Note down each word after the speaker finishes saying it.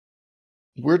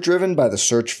We're driven by the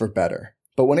search for better.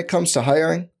 But when it comes to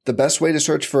hiring, the best way to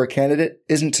search for a candidate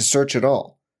isn't to search at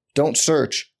all. Don't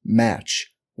search,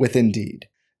 match with Indeed.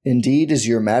 Indeed is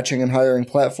your matching and hiring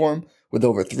platform with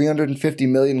over 350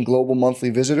 million global monthly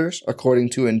visitors,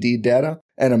 according to Indeed data,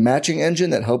 and a matching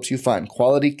engine that helps you find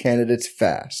quality candidates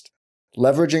fast.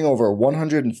 Leveraging over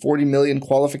 140 million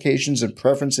qualifications and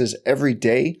preferences every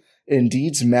day,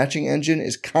 Indeed's matching engine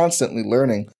is constantly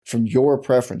learning from your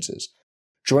preferences.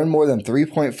 Join more than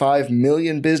 3.5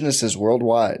 million businesses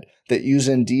worldwide that use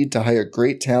Indeed to hire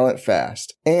great talent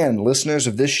fast. And listeners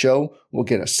of this show will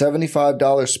get a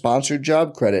 $75 sponsored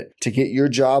job credit to get your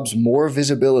jobs more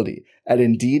visibility at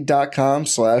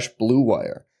Indeed.com/Blue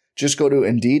Wire. Just go to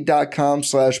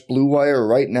Indeed.com/Blue Wire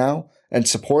right now and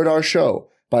support our show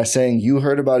by saying you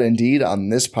heard about Indeed on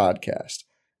this podcast.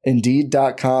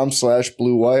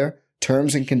 Indeed.com/Blue Wire.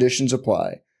 Terms and conditions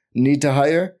apply. Need to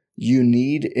hire? You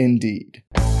need Indeed.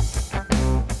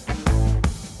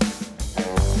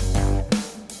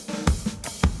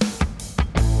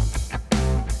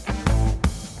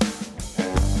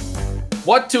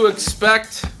 What to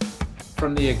expect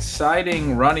from the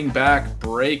exciting running back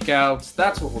breakouts.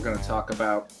 That's what we're going to talk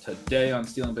about today on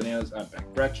Stealing Bananas. I'm Ben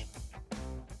Gretch.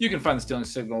 You can find the Stealing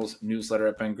Signals newsletter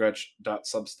at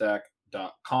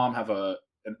bengretch.substack.com. Have an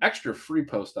extra free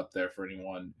post up there for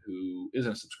anyone who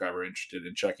isn't a subscriber interested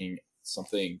in checking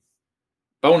something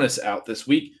bonus out this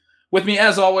week. With me,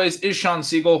 as always, is Sean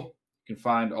Siegel. You can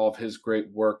find all of his great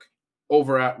work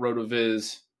over at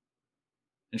RotoViz.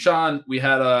 And Sean, we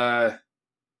had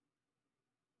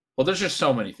well, there's just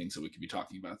so many things that we could be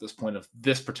talking about at this point of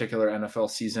this particular NFL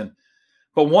season.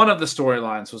 But one of the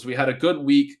storylines was we had a good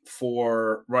week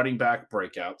for running back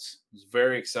breakouts. It was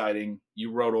very exciting.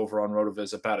 You wrote over on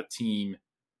RotoViz about a team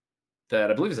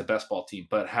that I believe is a best ball team,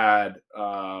 but had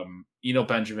Eno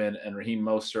Benjamin and Raheem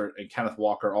Mostert and Kenneth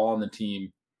Walker all on the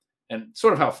team. And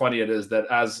sort of how funny it is that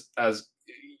as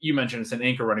you mentioned, it's an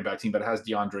anchor running back team, but it has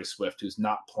DeAndre Swift, who's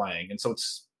not playing. And so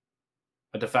it's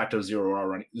a de facto zero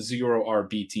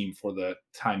RB team for the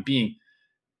time being.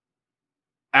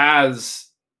 As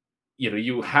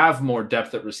you have more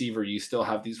depth at receiver, you still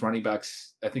have these running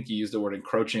backs. I think you used the word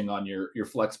encroaching on your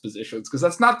flex positions, because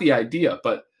that's not the idea,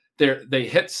 but they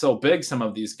hit so big, some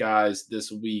of these guys this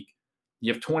week.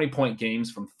 You have 20-point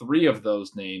games from three of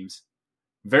those names.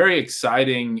 Very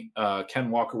exciting.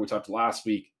 Ken Walker, we talked last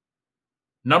week,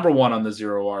 number one on the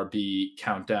zero RB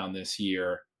countdown this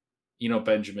year.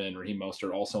 Benjamin, Raheem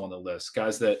Mostert also on the list.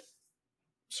 Guys that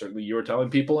certainly you were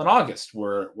telling people in August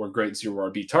were great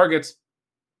zero RB targets.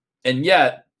 And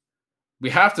yet we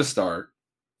have to start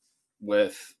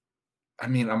with,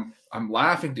 I'm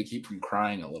laughing to keep from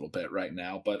crying a little bit right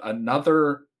now, but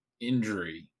another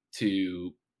injury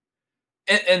to,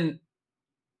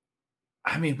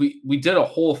 we did a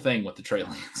whole thing with the Trey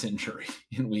Lance injury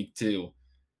in week 2.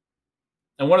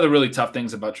 And one of the really tough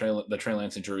things about the Trey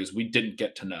Lance injury is we didn't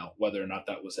get to know whether or not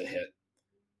that was a hit.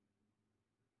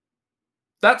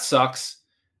 That sucks.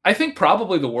 I think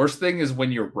probably the worst thing is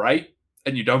when you're right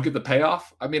and you don't get the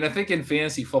payoff. I think in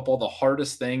fantasy football, the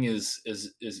hardest thing is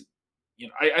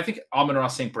I think Amon-Ra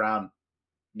St. Brown,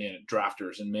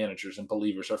 drafters and managers and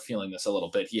believers are feeling this a little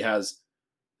bit. He has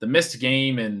the missed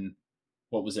game in,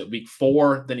 week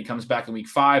 4, then he comes back in week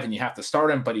 5 and you have to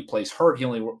start him, but he plays hurt. He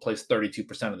only plays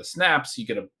 32% of the snaps. You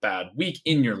get a bad week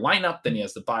in your lineup. Then he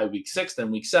has the bye week 6, then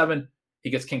week 7. He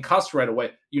gets concussed right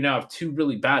away. You now have 2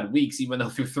 really bad weeks, even though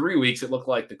through 3 weeks, it looked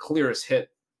like the clearest hit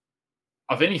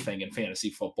of anything in fantasy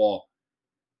football.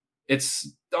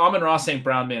 It's Amon-Ra St.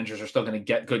 Brown managers are still going to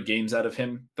get good games out of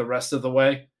him the rest of the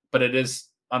way, but it is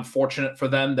unfortunate for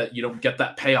them that you don't get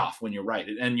that payoff when you're right.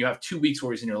 And you have 2 weeks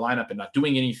where he's in your lineup and not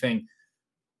doing anything.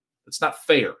 It's not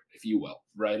fair, if you will,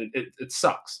 right? It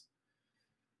sucks.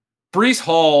 Breece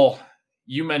Hall,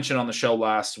 you mentioned on the show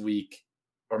last week,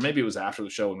 or maybe it was after the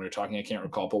show when we were talking, I can't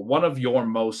recall, but one of your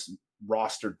most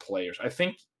rostered players. I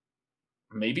think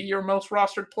maybe your most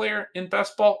rostered player in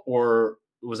best ball, or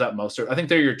was that Mostert? I think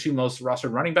they're your 2 most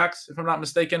rostered running backs, if I'm not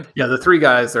mistaken. Yeah, the 3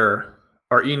 guys are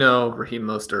Eno, Raheem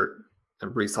Mostert,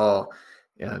 and Breece Hall.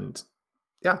 And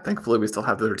yeah, thankfully we still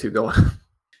have the other 2 going.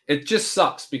 It just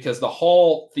sucks because the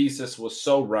Hall thesis was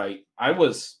so right. I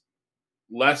was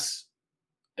less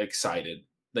excited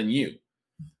than you.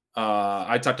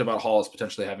 I talked about Hall as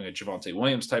potentially having a Javonte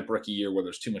Williams type rookie year where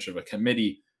there's too much of a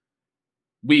committee.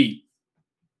 We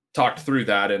talked through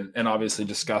that and obviously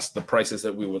discussed the prices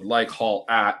that we would like Hall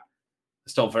at.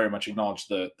 Still very much acknowledge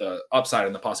the upside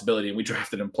and the possibility, and we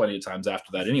drafted him plenty of times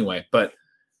after that anyway. But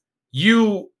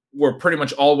you were pretty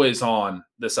much always on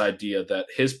this idea that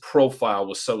his profile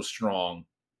was so strong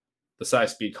the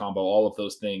size speed combo, all of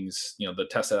those things, the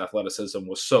tested athleticism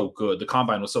was so good. The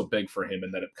combine was so big for him,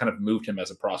 and that it kind of moved him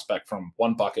as a prospect from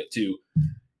one bucket to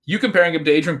you comparing him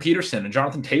to Adrian Peterson and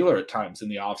Jonathan Taylor at times in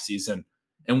the offseason.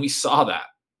 And we saw that.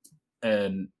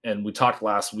 And we talked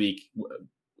last week,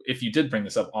 if you did bring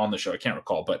this up on the show, I can't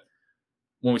recall, but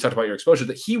when we talked about your exposure,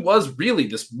 that he was really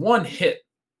this one hit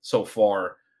so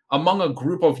far among a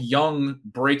group of young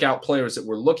breakout players that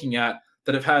we're looking at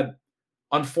that have had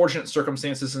unfortunate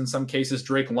circumstances in some cases.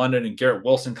 Drake London and Garrett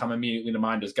Wilson come immediately to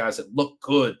mind as guys that look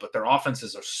good, but their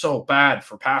offenses are so bad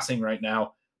for passing right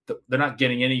now that they're not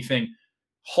getting anything.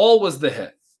 Hall was the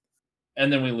hit,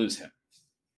 and then we lose him.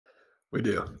 We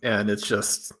do. And it's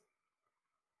just,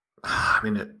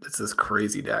 it's this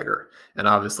crazy dagger. And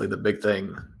obviously the big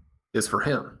thing is for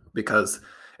him, because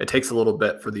it takes a little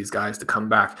bit for these guys to come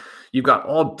back. You've got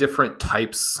all different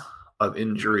types of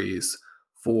injuries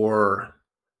for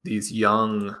these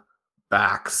young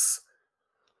backs.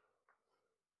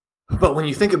 But when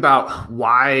you think about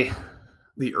why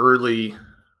the early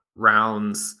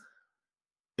rounds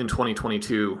in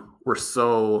 2022 were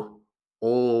so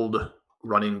old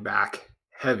running back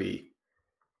heavy,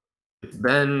 it's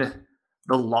been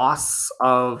the loss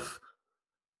of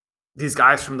these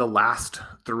guys from the last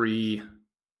 3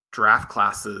 draft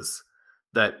classes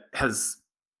that has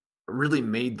really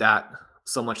made that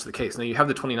so much the case. Now you have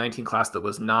the 2019 class that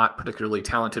was not particularly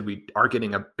talented. We are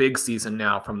getting a big season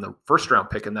now from the first round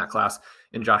pick in that class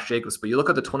in Josh Jacobs. But you look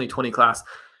at the 2020 class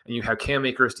and you have Cam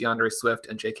Akers, DeAndre Swift,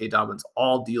 and J.K. Dobbins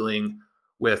all dealing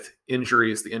with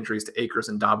injuries. The injuries to Akers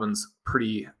and Dobbins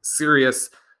pretty serious.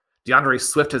 DeAndre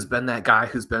Swift has been that guy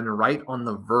who's been right on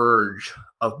the verge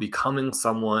of becoming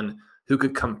someone who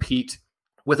could compete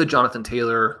with a Jonathan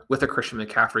Taylor, with a Christian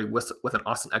McCaffrey, with an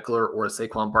Austin Eckler or a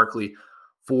Saquon Barkley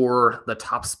for the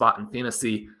top spot in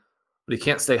fantasy. But he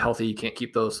can't stay healthy. He can't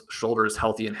keep those shoulders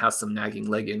healthy and has some nagging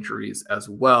leg injuries as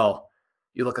well.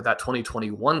 You look at that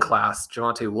 2021 class,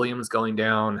 Javonte Williams going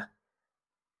down,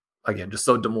 again, just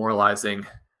so demoralizing.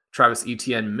 Travis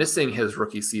Etienne missing his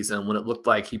rookie season when it looked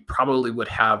like he probably would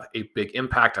have a big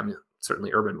impact.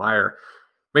 Certainly Urban Meyer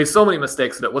made so many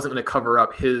mistakes that it wasn't going to cover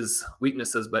up his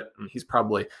weaknesses, but he's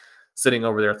probably sitting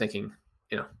over there thinking,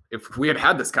 if we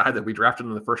had this guy that we drafted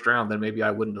in the first round, then maybe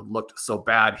I wouldn't have looked so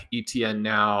bad. Etienne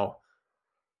now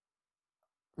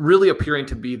really appearing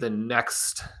to be the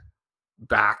next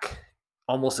back,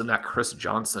 almost in that Chris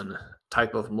Johnson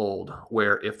type of mold,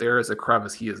 where if there is a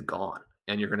crevice, he is gone.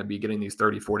 And you're going to be getting these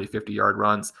 30, 40, 50-yard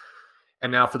runs.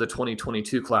 And now for the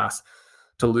 2022 class,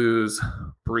 to lose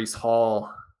Breece Hall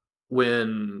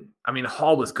when,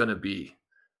 Hall was going to be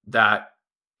that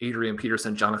Adrian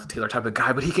Peterson, Jonathan Taylor type of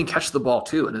guy, but he can catch the ball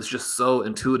too, and is just so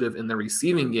intuitive in the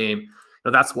receiving game.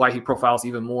 That's why he profiles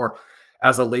even more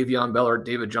as a Le'Veon Bell or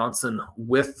David Johnson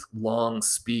with long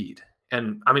speed.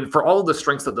 And for all of the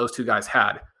strengths that those two guys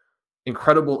had,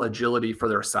 incredible agility for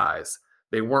their size.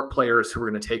 They weren't players who were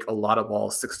going to take a lot of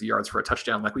balls 60 yards for a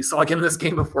touchdown like we saw again in this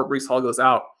game before Breece Hall goes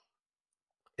out.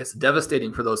 It's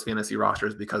devastating for those fantasy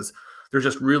rosters because there's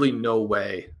just really no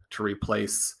way to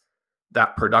replace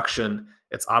that production.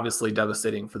 It's obviously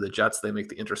devastating for the Jets. They make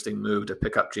the interesting move to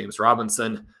pick up James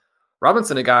Robinson.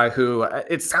 Robinson, a guy who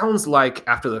it sounds like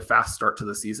after the fast start to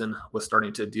the season was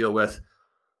starting to deal with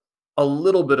a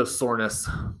little bit of soreness,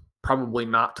 probably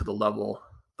not to the level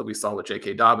that we saw with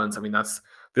J.K. Dobbins. That's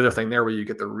the other thing there where you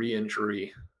get the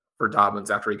re-injury for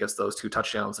Dobbins after he gets those 2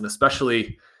 touchdowns. And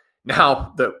especially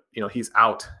now that, he's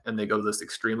out and they go to this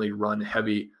extremely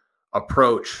run-heavy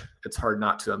approach, it's hard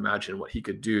not to imagine what he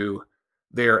could do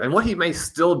there and what he may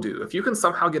still do. If you can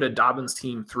somehow get a Dobbins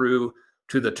team through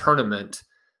to the tournament,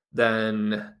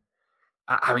 then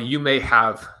you may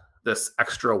have this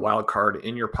extra wild card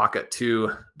in your pocket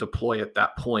to deploy at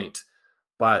that point.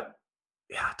 But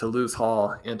yeah, to lose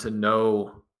Hall and to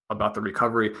know about the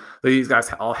recovery that these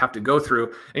guys all have to go through,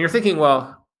 and you're thinking,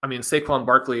 well, Saquon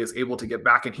Barkley is able to get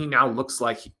back and he now looks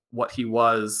like what he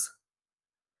was,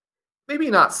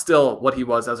 maybe not still what he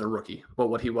was as a rookie, but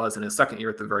what he was in his second year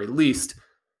at the very least.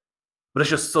 But it's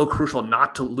just so crucial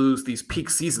not to lose these peak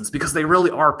seasons because they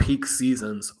really are peak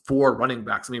seasons for running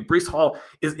backs. Breece Hall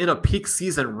is in a peak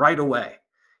season right away.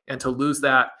 And to lose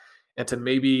that and to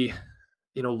maybe,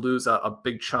 lose a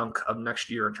big chunk of next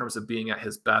year in terms of being at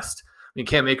his best.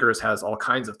 Cam Akers has all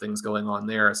kinds of things going on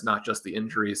there. It's not just the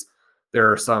injuries.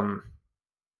 There are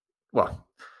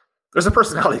there's a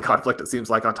personality conflict, it seems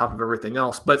like, on top of everything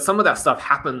else. But some of that stuff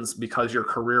happens because your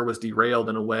career was derailed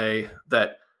in a way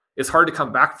that it's hard to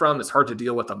come back from. It's hard to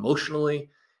deal with emotionally.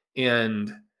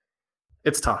 And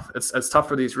it's tough. It's tough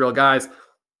for these real guys.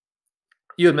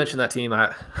 You had mentioned that team.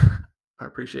 I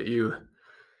appreciate you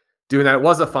doing that. It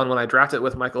was a fun one. I drafted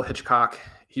with Michael Hitchcock.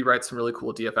 He writes some really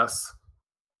cool DFS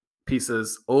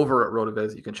pieces over at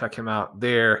RotoViz. You can check him out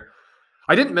there.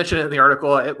 I didn't mention it in the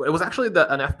article. It was actually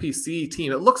an FPC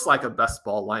team. It looks like a best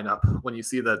ball lineup when you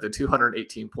see the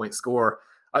 218-point score,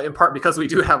 in part because we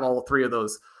do have all three of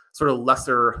those sort of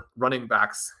lesser running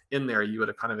backs in there. You would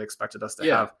have kind of expected us to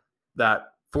have that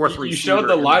fourth receiver. You showed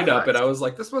the lineup, and I was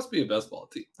like, this must be a best ball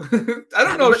team. I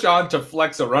don't know Sean to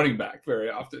flex a running back very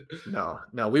often.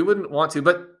 No, we wouldn't want to,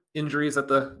 but injuries at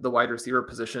the wide receiver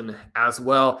position as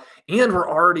well. And we're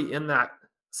already in that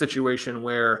situation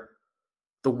where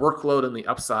the workload and the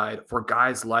upside for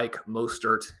guys like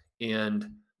Mostert and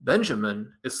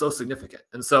Benjamin is so significant.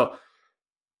 And so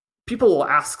people will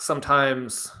ask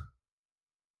sometimes,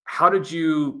 how did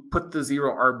you put the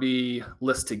 0 RB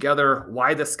list together?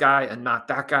 Why this guy and not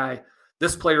that guy?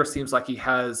 This player seems like he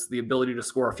has the ability to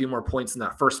score a few more points in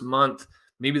that first month.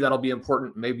 Maybe that'll be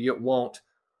important. Maybe it won't.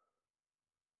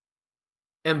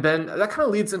 And Ben, that kind of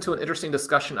leads into an interesting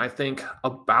discussion, I think,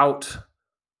 about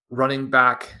running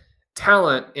back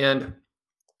talent. And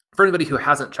for anybody who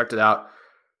hasn't checked it out,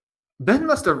 Ben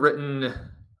must have written,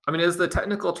 is the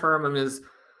technical term, is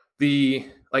the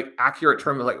accurate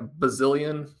term of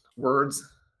bazillion words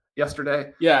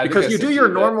yesterday? Yeah, because you do your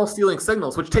normal stealing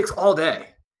signals, which takes all day,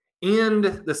 and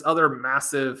this other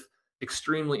massive,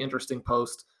 extremely interesting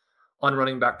post on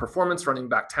running back performance, running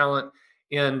back talent,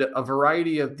 and a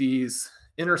variety of these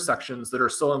intersections that are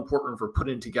so important for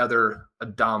putting together a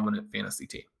dominant fantasy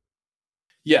team.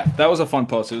 Yeah, that was a fun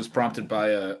post. It was prompted by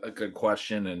a good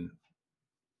question, and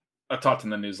I've talked in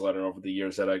the newsletter over the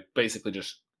years that I basically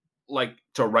just like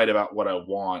to write about what I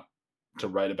want to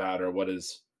write about, or what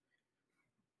is,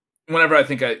 whenever I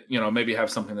think I, maybe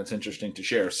have something that's interesting to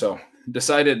share. So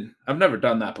decided, I've never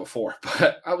done that before,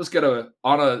 but I was going to,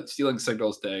 on a Stealing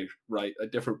Signals day, write a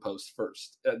different post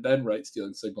first and then write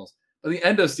Stealing Signals. By the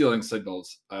end of Stealing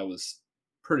Signals, I was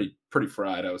pretty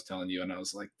fried, I was telling you. And I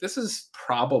was like, this is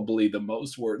probably the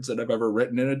most words that I've ever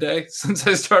written in a day since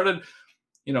I started,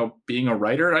 being a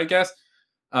writer, I guess.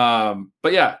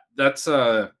 But yeah, that's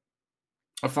a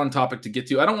fun topic to get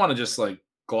to. I don't want to just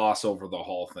gloss over the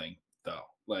whole thing though.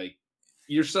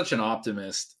 You're such an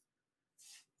optimist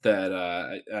that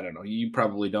I don't know, you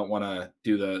probably don't want to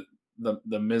do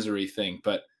the misery thing,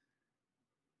 but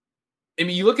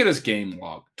you look at his game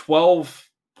log: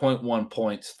 12.1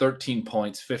 points, 13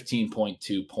 points,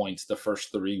 15.2 points the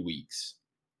first 3 weeks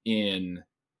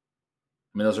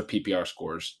those are PPR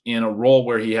scores, in a role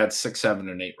where he had 6, 7,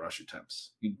 and 8 rush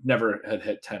attempts. He never had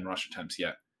hit 10 rush attempts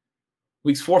yet.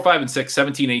 Weeks 4, 5, and 6,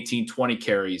 17, 18, 20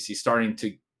 carries. He's starting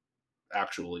to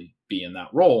actually be in that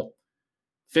role.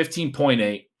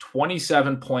 15.8,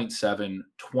 27.7,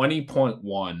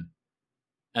 20.1.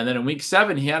 And then in week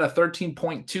 7, he had a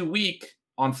 13.2 week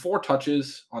on 4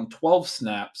 touches on 12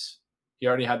 snaps. He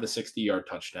already had the 60-yard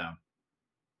touchdown.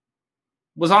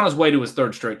 Was on his way to his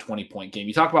 3rd straight 20-point game.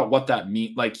 You talk about what that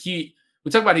means.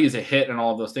 We talk about he is a hit and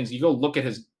all of those things. You go look at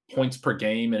his points per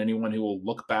game, and anyone who will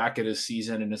look back at his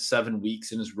season and his 7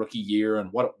 weeks in his rookie year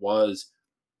and what it was,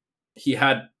 he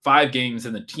had 5 games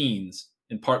in the teens,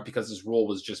 in part because his role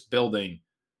was just building.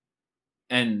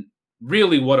 And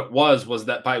really what it was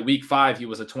that by week 5, he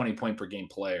was a 20-point per game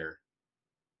player.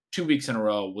 2 weeks in a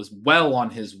row, was well on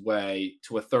his way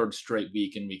to a 3rd straight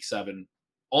week in week 7.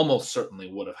 Almost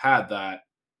certainly would have had that.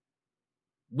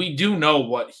 We do know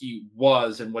what he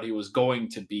was and what he was going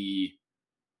to be.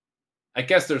 I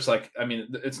guess there's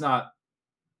there's not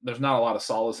a lot of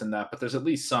solace in that, but there's at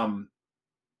least some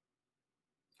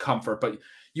comfort. But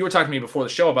you were talking to me before the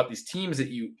show about these teams that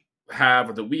you have,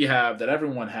 or that we have, that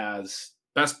everyone has,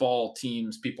 best ball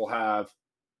teams people have.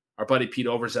 Our buddy Pete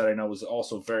Overzet, I know, was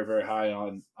also very, very high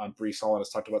on Breece Hall, and has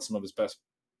talked about some of his best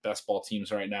ball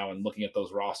teams right now, and looking at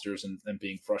those rosters and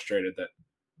being frustrated that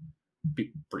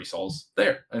Breece Hall's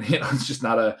there. And it's just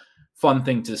not a fun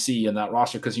thing to see in that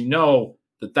roster, because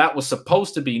that was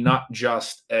supposed to be not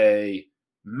just a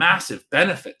massive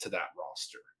benefit to that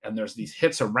roster, and there's these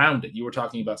hits around it. You were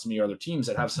talking about some of your other teams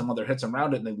that have some other hits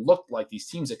around it, and they look like these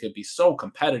teams that could be so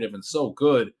competitive and so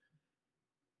good.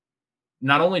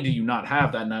 Not only do you not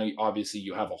have that, now obviously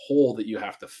you have a hole that you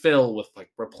have to fill with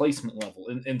replacement level.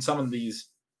 In some of these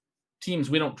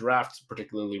teams, we don't draft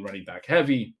particularly running back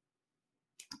heavy,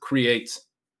 creates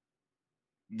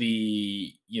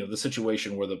the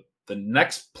situation where the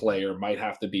next player might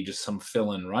have to be just some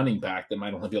fill-in running back that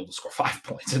might only be able to score 5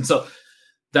 points. And so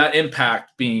that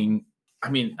impact being,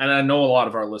 and I know a lot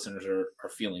of our listeners are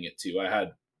feeling it too. I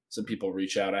had some people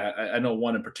reach out. I know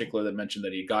one in particular that mentioned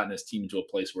that he had gotten his team to a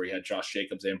place where he had Josh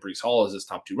Jacobs and Breece Hall as his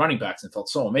top 2 running backs, and felt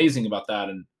so amazing about that.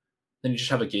 And then you just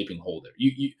have a gaping hole there.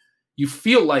 you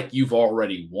feel like you've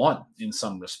already won in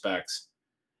some respects.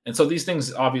 And so these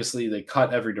things, obviously, they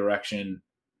cut every direction.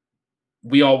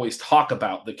 We always talk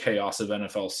about the chaos of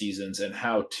NFL seasons and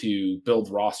how to build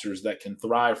rosters that can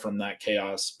thrive from that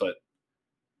chaos, but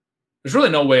there's really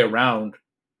no way around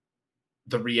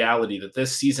the reality that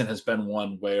this season has been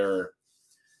one where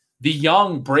the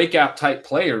young breakout type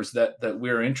players that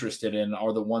we're interested in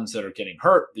are the ones that are getting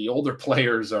hurt. The older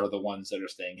players are the ones that are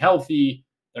staying healthy.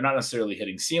 They're not necessarily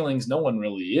hitting ceilings. No one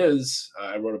really is.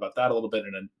 I wrote about that a little bit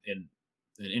in an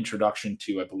introduction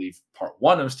to, I believe, part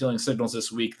 1 of Stealing Signals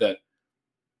this week, that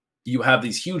you have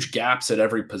these huge gaps at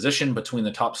every position between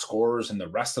the top scorers and the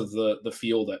rest of the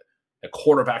field. At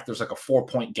quarterback, there's like a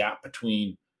 4-point gap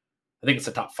between, I think it's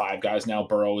the top 5 guys now.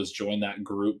 Burrow has joined that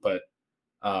group, but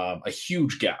a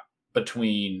huge gap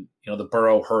between, the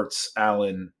Burrow, Hurts,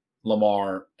 Allen,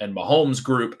 Lamar, and Mahomes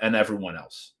group and everyone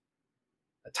else.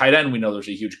 At tight end, we know there's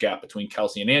a huge gap between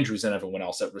Kelsey and Andrews and everyone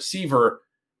else. At receiver,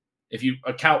 if you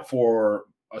account for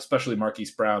especially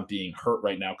Marquise Brown being hurt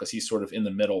right now because he's sort of in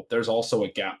the middle, there's also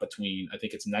a gap between, I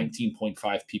think it's 19.5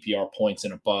 PPR points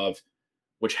and above,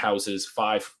 which houses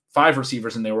five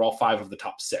receivers, and they were all 5 of the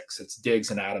top 6. It's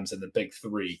Diggs and Adams and the big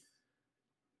 3.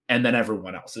 And then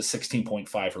everyone else is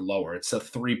 16.5 or lower. It's a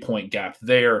 3-point gap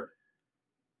there.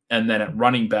 And then at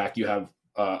running back, you have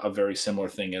a very similar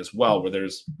thing as well, where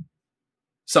there's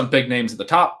some big names at the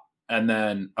top and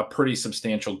then a pretty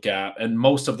substantial gap. And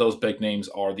most of those big names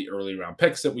are the early round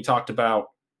picks that we talked about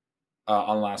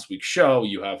on last week's show.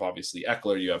 You have obviously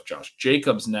Eckler. You have Josh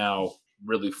Jacobs now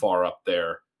really far up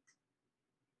there.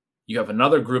 You have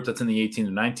another group that's in the 18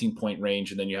 to 19 point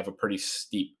range. And then you have a pretty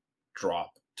steep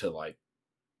drop to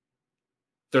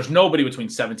there's nobody between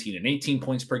 17 and 18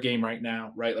 points per game right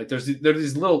now, right? Like there's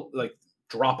these little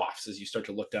drop-offs as you start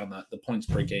to look down the points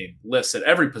per game lists at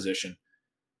every position.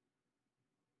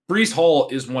 Breece Hall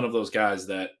is one of those guys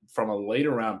that from a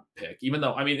later round pick, even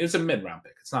though, it's a mid-round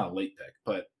pick. It's not a late pick,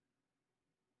 but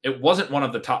it wasn't one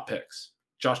of the top picks.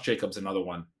 Josh Jacobs, another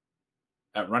one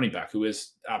at running back, who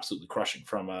is absolutely crushing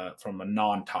from a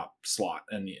non-top slot.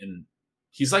 And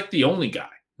he's like the only guy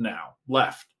now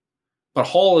left. But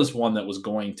Hall is one that was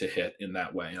going to hit in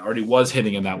that way. It already was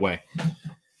hitting in that way.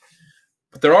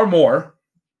 But there are more.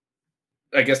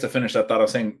 I guess to finish that thought, I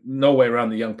was saying no way around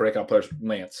the young breakout players.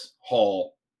 Lance,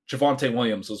 Hall, Javonte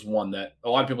Williams was one that a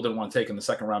lot of people didn't want to take in the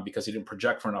second round because he didn't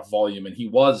project for enough volume. And he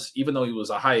was, even though he was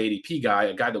a high ADP guy,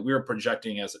 a guy that we were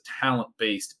projecting as a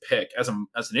talent-based pick, as an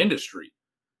industry,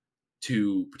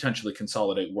 to potentially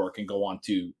consolidate work and go on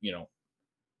to,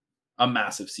 a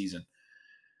massive season.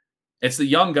 It's the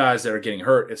young guys that are getting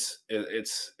hurt.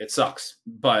 It sucks.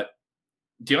 But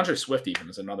DeAndre Swift even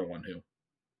is another one who,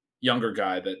 younger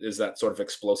guy that is that sort of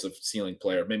explosive ceiling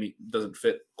player, maybe doesn't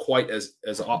fit quite as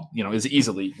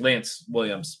easily. Lance,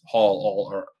 Williams, Hall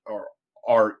all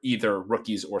are either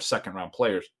rookies or second round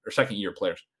players or second year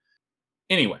players.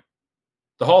 Anyway,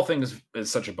 the Hall thing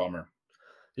is such a bummer.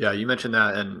 Yeah, you mentioned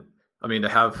that, and to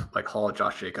have Hall,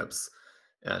 Josh Jacobs,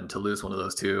 and to lose one of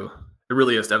those two, it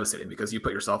really is devastating because you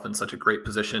put yourself in such a great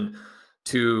position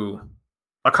to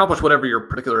accomplish whatever your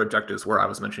particular objectives were. I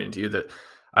was mentioning to you that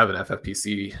I have an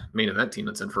FFPC main event team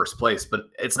that's in first place, but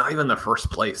it's not even the first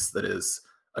place that is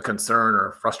a concern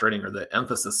or frustrating or the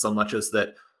emphasis so much as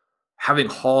that having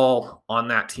Hall on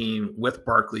that team with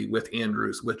Barkley, with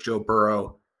Andrews, with Joe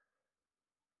Burrow.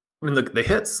 The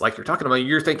hits, like you're talking about,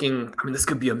 you're thinking, this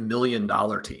could be $1 million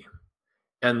team.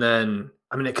 And then,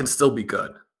 it can still be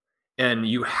good. And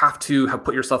you have to have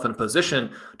put yourself in a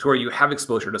position to where you have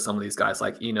exposure to some of these guys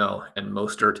like Eno and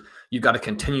Mostert. You've got to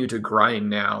continue to grind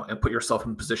now and put yourself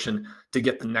in position to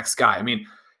get the next guy.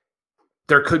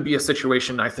 There could be a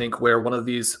situation, I think, where one of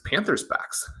these Panthers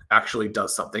backs actually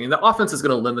does something. And the offense is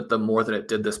going to limit them more than it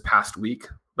did this past week.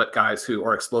 But guys who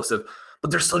are explosive,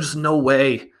 but there's still just no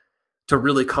way to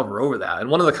really cover over that. And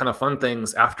one of the kind of fun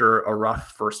things after a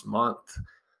rough first month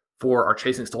for our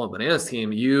Chasing Stolen Bananas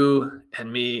team, you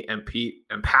and me and Pete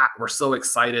and Pat were so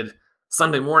excited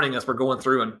Sunday morning as we're going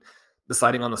through and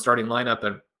deciding on the starting lineup.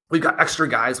 And we've got extra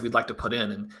guys we'd like to put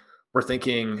in. And we're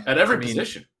thinking at every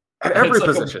position. At every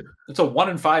position. It's a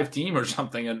 1-5 team or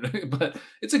something. But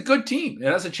it's a good team.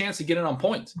 It has a chance to get in on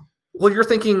points. Well, you're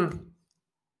thinking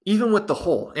even with the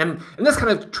hole. And this kind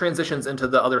of transitions into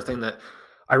the other thing that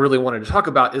I really wanted to talk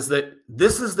about is that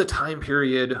this is the time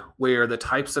period where the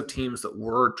types of teams that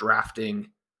we're drafting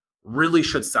really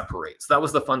should separate. So that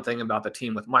was the fun thing about the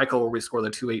team with Michael, where we scored the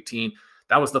 218.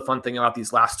 That was the fun thing about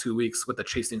these last 2 weeks with the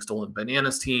Chasing Stolen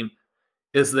Bananas team,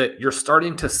 is that you're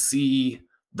starting to see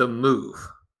the move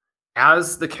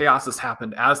as the chaos has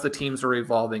happened, as the teams are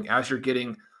evolving, as you're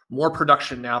getting more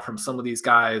production now from some of these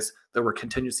guys that were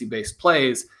contingency-based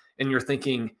plays, and you're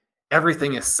thinking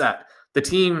everything is set. The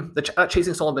team, the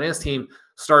Chasing Stolen Bananas team,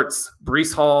 starts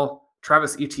Breece Hall,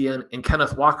 Travis Etienne, and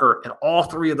Kenneth Walker, and all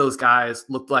three of those guys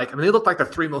looked like the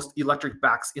three most electric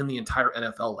backs in the entire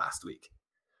NFL last week.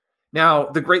 Now,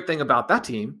 the great thing about that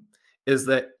team is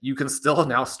that you can still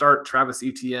now start Travis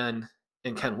Etienne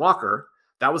and Ken Walker.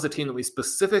 That was a team that we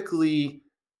specifically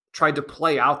tried to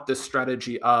play out this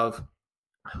strategy of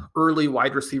early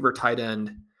wide receiver tight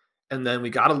end, and then we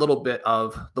got a little bit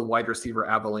of the wide receiver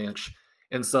avalanche.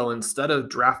 And so instead of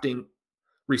drafting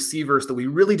receivers that we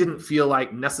really didn't feel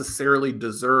like necessarily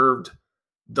deserved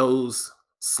those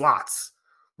slots,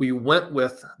 we went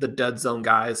with the dead zone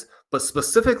guys, but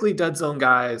specifically dead zone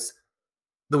guys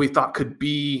that we thought could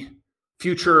be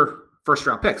future first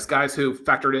round picks, guys who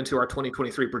factored into our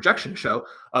 2023 projection show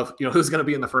of, who's going to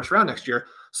be in the first round next year.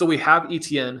 So we have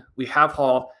Etienne, we have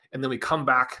Hall, and then we come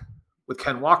back with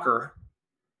Ken Walker.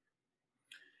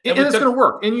 And it's going to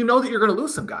work. And you know that you're going to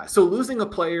lose some guys. So losing a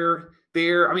player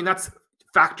there, that's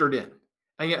factored in.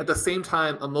 And yet at the same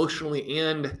time, emotionally,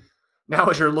 and now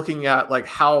as you're looking at like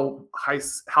how high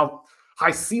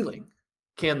ceiling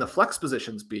can the flex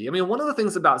positions be? One of the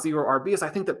things about zero RB is I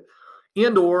think that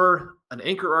or an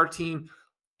anchor R team,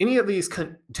 any of these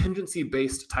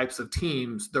contingency-based types of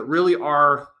teams that really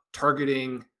are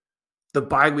targeting the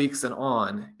bye weeks and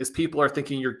on, is people are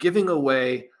thinking you're giving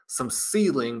away some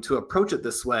ceiling to approach it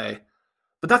this way.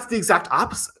 But that's the exact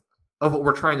opposite of what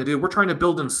we're trying to do. We're trying to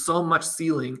build in so much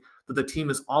ceiling that the team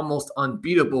is almost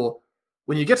unbeatable.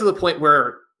 When you get to the point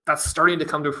where that's starting to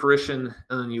come to fruition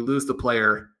and then you lose the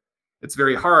player, it's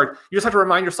very hard. You just have to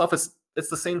remind yourself it's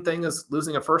the same thing as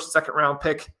losing a first, second round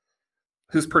pick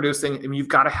who's producing, and you've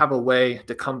got to have a way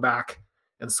to come back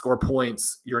and score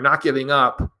points. You're not giving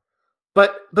up,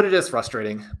 but it is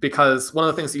frustrating because one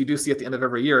of the things that you do see at the end of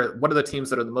every year, what are the teams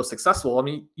that are the most successful?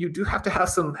 You do have to have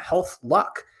some health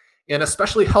luck, and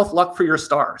especially health luck for your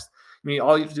stars.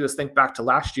 All you have to do is think back to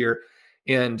last year,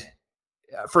 and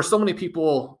for so many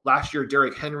people last year,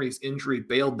 Derrick Henry's injury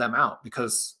bailed them out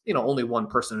because, only one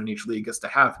person in each league gets to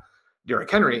have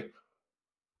Derrick Henry.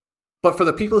 But for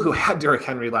the people who had Derrick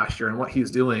Henry last year and what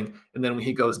he's doing, and then when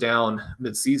he goes down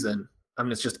midseason,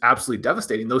 it's just absolutely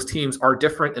devastating. Those teams are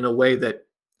different in a way that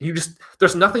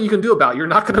there's nothing you can do about it. You're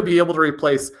not going to be able to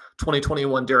replace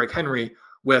 2021 Derrick Henry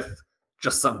with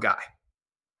just some guy.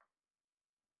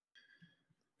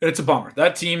 It's a bummer.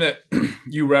 That team that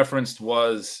you referenced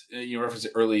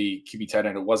the early QB tight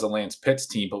end. It was a Lance Pitts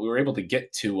team, but we were able to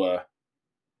get to,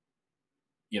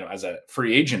 as a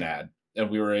free agent ad,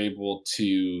 and we were able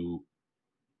to,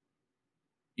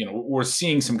 we're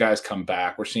seeing some guys come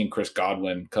back. We're seeing Chris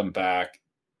Godwin come back,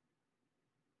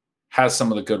 has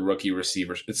some of the good rookie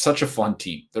receivers. It's such a fun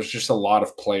team. There's just a lot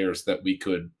of players that we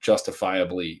could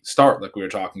justifiably start, like we were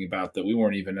talking about, that we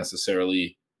weren't even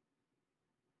necessarily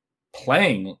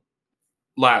playing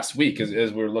last week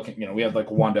as we were looking. We had like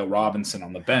Wan'Dale Robinson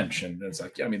on the bench, and it's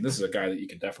like, this is a guy that you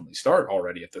could definitely start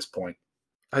already at this point.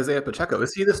 Isaiah Pacheco,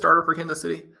 is he the starter for Kansas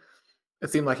City?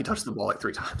 It seemed like he touched the ball like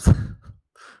 3 times.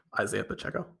 Isaiah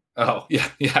Pacheco. Oh yeah.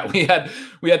 We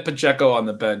had Pacheco on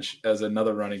the bench as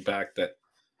another running back that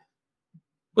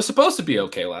was supposed to be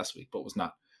okay last week, but was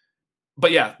not.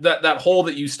 But yeah, that hole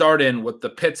that you start in with the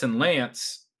Pitts and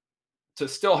Lance, to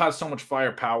still have so much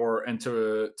firepower and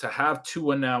to have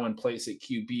Tua now in place at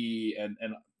QB and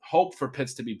hope for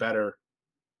Pitts to be better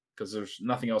because there's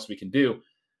nothing else we can do.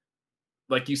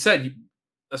 Like you said,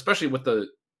 especially with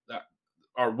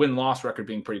our win-loss record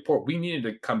being pretty poor, we needed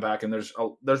to come back, and there's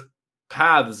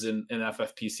paths in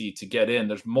FFPC to get in.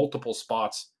 There's multiple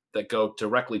spots that go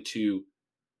directly to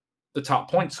the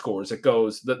top point scores. It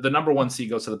goes, the number 1 seed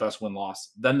goes to the best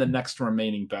win-loss, then the next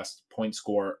remaining best point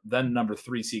score, then number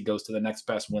 3 seed goes to the next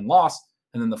best win-loss,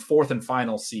 and then the 4th and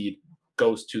final seed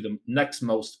goes to the next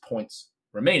most points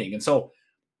remaining. And so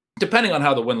depending on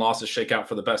how the win-losses shake out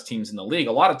for the best teams in the league,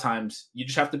 a lot of times you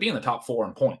just have to be in the top 4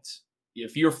 in points.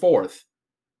 If you're 4th,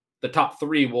 the top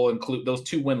 3 will include those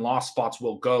 2 win-loss spots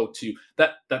will go to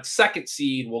that second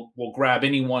seed will grab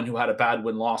anyone who had a bad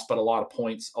win-loss, but a lot of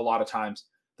points. A lot of times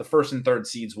the 1st and 3rd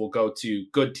seeds will go to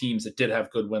good teams that did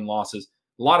have good win-losses.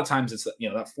 A lot of times it's,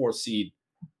 that 4th seed,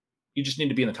 you just need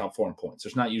to be in the top 4 in points.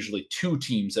 There's not usually 2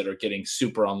 teams that are getting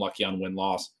super unlucky on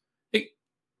win-loss.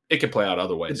 It could play out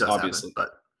other ways, obviously.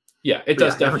 Happen, but yeah, it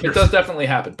does definitely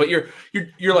happen. But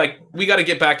you're like, we got to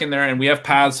get back in there, and we have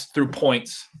paths through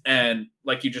points. And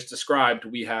like you just described,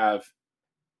 we have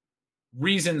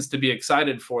reasons to be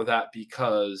excited for that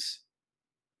because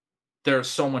there's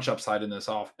so much upside in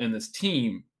this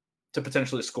team to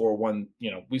potentially score one.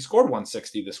 We scored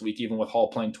 160 this week, even with Hall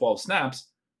playing 12 snaps.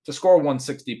 to score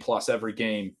 160 plus every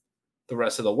game the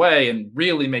rest of the way and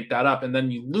really make that up. And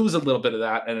then you lose a little bit of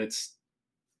that, and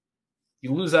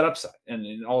you lose that upside.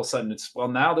 And all of a sudden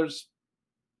now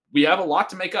we have a lot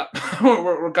to make up.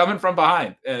 we're coming from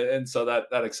behind. And so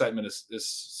that excitement is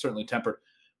certainly tempered.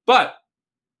 But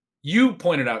you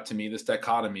pointed out to me this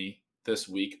dichotomy this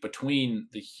week between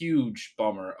the huge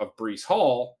bummer of Breece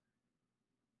Hall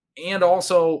and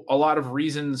also a lot of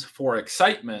reasons for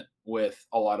excitement with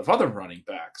a lot of other running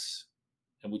backs.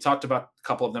 And we talked about a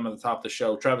couple of them at the top of the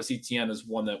show. Travis Etienne is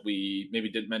one that we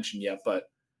maybe didn't mention yet, but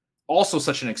also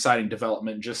such an exciting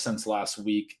development just since last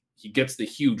week. He gets the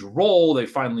huge role. They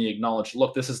finally acknowledged,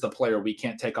 look, this is the player we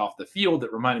can't take off the field.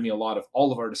 That reminded me a lot of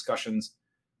all of our discussions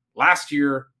last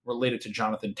year related to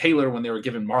Jonathan Taylor when they were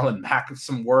giving Marlon Mack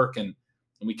some work. And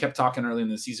we kept talking early in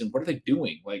the season, what are they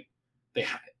doing? Like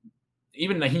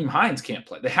even Nyheim Hines can't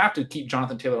play. They have to keep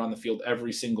Jonathan Taylor on the field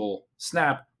every single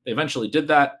snap. They eventually did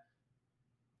that.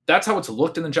 That's how it's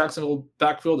looked in the Jacksonville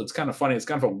backfield. It's kind of funny. It's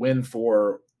kind of a win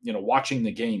for, watching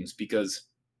the games, because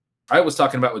I was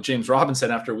talking about with James Robinson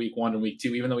after week 1 and week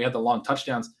 2, even though we had the long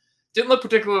touchdowns, didn't look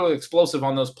particularly explosive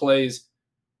on those plays.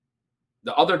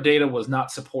 The other data was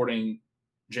not supporting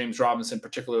James Robinson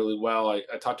particularly well. I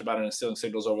talked about it in Stealing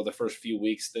Signals over the first few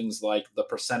weeks, things like the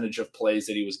percentage of plays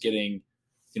that he was getting,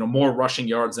 more rushing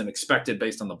yards than expected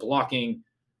based on the blocking,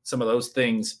 some of those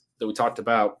things that we talked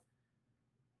about.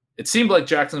 It seemed like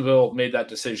Jacksonville made that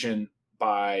decision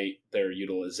by their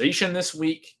utilization this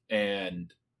week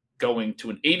and going to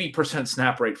an 80%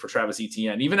 snap rate for Travis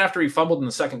Etienne. Even after he fumbled in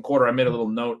the second quarter, I made a little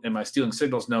note in my Stealing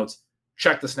Signals notes,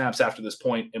 check the snaps after this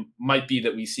point. It might be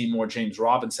that we see more James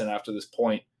Robinson after this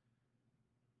point.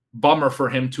 Bummer for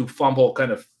him to fumble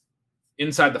kind of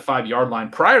inside the 5-yard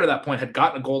line. Prior to that point, had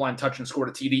gotten a goal line touch and scored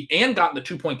a TD and gotten the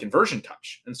 2-point conversion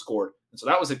touch and scored. And so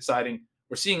that was exciting.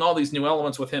 We're seeing all these new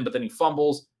elements with him, but then he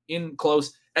fumbles in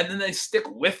close, and then they stick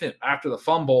with him after the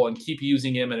fumble and keep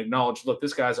using him and acknowledge, look,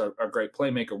 this guy's a great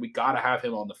playmaker. We got to have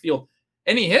him on the field.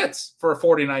 And he hits for a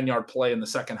 49-yard play in the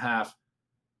second half.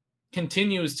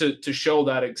 Continues to show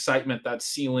that excitement, that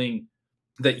ceiling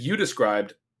that you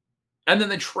described. And then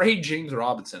they trade James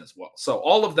Robinson as well. So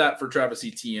all of that for Travis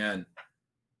Etienne,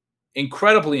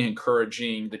 incredibly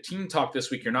encouraging. The team talk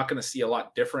this week, you're not going to see a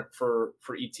lot different for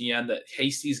Etienne, that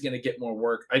Hasty's going to get more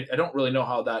work. I don't really know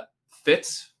how that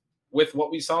fits with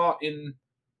what we saw in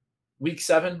week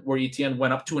 7, where Etienne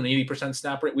went up to an 80%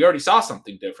 snap rate. We already saw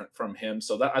something different from him.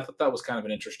 So I thought that was kind of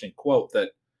an interesting quote that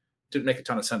didn't make a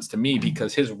ton of sense to me,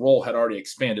 because his role had already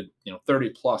expanded, 30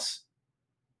 plus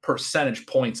percentage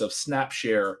points of snap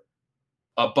share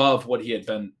above what he had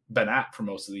been at for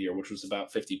most of the year, which was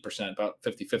about 50%, about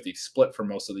 50-50 split for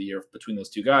most of the year between those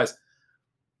two guys.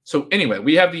 So anyway,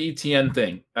 we have the ETN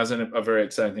thing as a very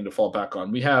exciting thing to fall back on.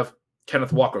 We have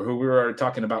Kenneth Walker, who we were already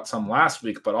talking about some last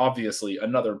week, but obviously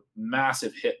another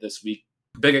massive hit this week.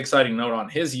 Big exciting note on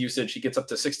his usage. He gets up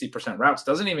to 60% routes,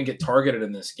 doesn't even get targeted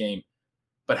in this game,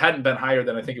 but hadn't been higher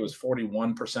than, I think it was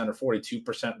 41% or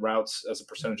 42% routes as a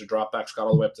percentage of dropbacks, got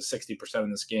all the way up to 60%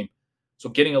 in this game. So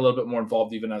getting a little bit more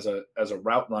involved even as a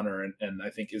route runner, and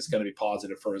I think is going to be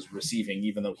positive for his receiving,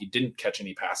 even though he didn't catch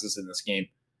any passes in this game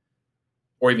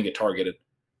or even get targeted.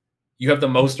 You have the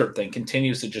Mostert thing,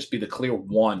 continues to just be the clear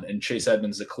 1 and Chase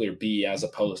Edmonds the clear B, as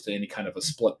opposed to any kind of a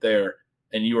split there.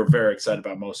 And you were very excited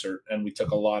about Mostert, and we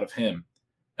took a lot of him.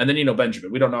 And then,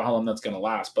 Benjamin, we don't know how long that's going to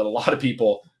last, but a lot of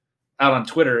people out on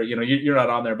Twitter, you're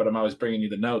not on there, but I'm always bringing you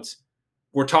the notes.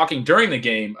 We're talking during the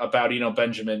game about,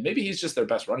 Benjamin, maybe he's just their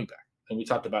best running back. And we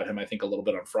talked about him, I think, a little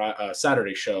bit on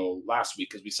Saturday show last week,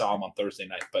 because we saw him on Thursday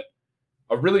night. But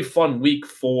a really fun week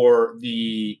for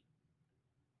the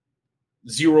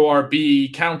 0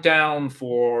 RB countdown,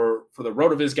 for the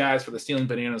RotoViz guys, for the Stealing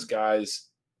Bananas guys,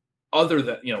 other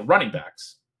than, running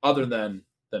backs, other than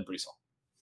Breece Hall.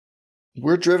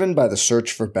 We're driven by the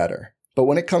search for better. But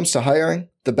when it comes to hiring,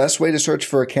 the best way to search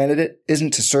for a candidate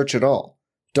isn't to search at all.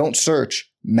 Don't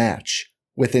search, match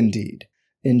with Indeed.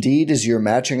 Indeed is your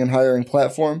matching and hiring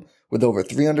platform with over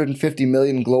 350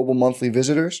 million global monthly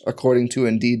visitors, according to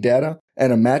Indeed data,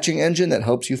 and a matching engine that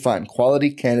helps you find quality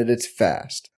candidates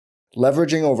fast.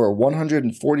 Leveraging over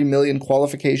 140 million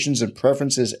qualifications and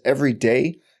preferences every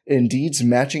day, Indeed's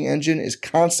matching engine is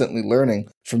constantly learning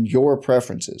from your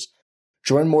preferences.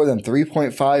 Join more than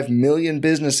 3.5 million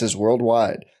businesses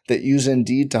worldwide that use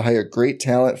Indeed to hire great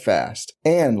talent fast.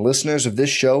 And listeners of this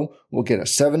show will get a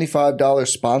 $75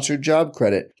 sponsored job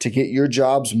credit to get your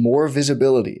jobs more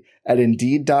visibility at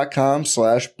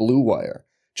Indeed.com/Blue Wire.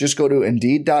 Just go to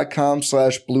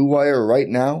Indeed.com/Blue Wire right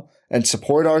now and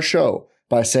support our show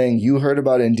by saying you heard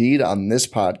about Indeed on this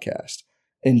podcast.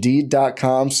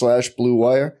 Indeed.com/Blue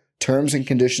Wire. Terms and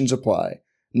conditions apply.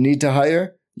 Need to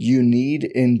hire? You need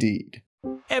Indeed.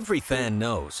 Every fan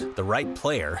knows the right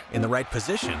player in the right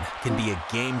position can be a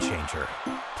game changer.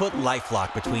 Put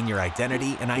LifeLock between your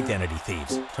identity and identity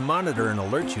thieves to monitor and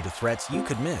alert you to threats you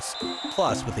could miss.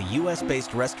 Plus, with a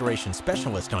U.S.-based restoration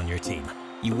specialist on your team,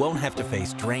 you won't have to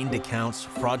face drained accounts,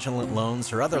 fraudulent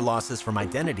loans, or other losses from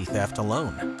identity theft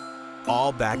alone.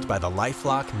 All backed by the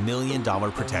LifeLock $1 Million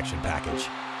Protection Package.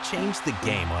 Change the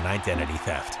game on identity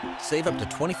theft. Save up to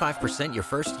 25% your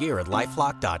first year at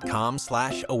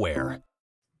LifeLock.com/aware.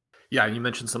 Yeah, you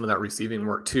mentioned some of that receiving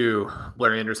work too.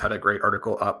 Blair Andrews had a great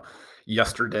article up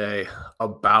yesterday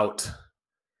about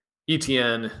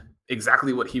ETN,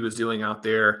 exactly what he was doing out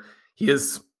there. He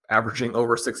is averaging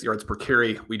over 6 yards per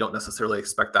carry. We don't necessarily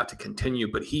expect that to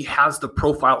continue, but he has the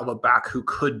profile of a back who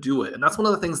could do it. And that's one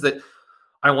of the things that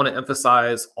I want to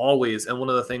emphasize always. And one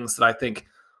of the things that I think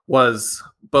was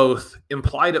both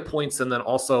implied at points and then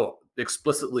also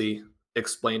explicitly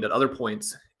explained at other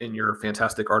points in your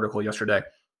fantastic article yesterday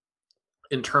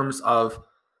in terms of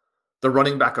the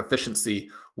running back efficiency,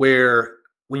 where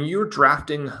when you're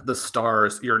drafting the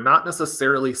stars, you're not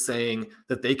necessarily saying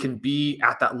that they can be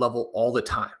at that level all the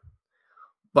time.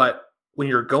 But when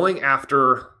you're going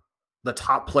after the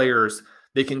top players,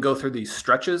 they can go through these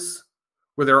stretches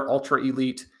where they're ultra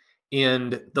elite.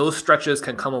 And those stretches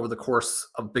can come over the course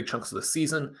of big chunks of the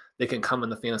season. They can come in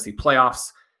the fantasy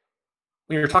playoffs.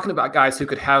 When you're talking about guys who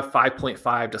could have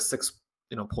 5.5 to 6,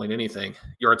 point anything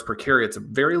yards per carry, it's a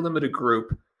very limited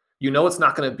group. It's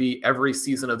not going to be every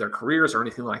season of their careers or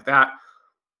anything like that.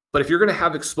 But if you're going to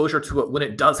have exposure to it when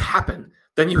it does happen,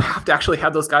 then you have to actually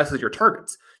have those guys as your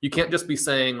targets. You can't just be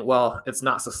saying, well, it's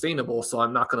not sustainable, so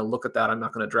I'm not going to look at that. I'm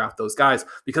not going to draft those guys,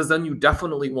 because then you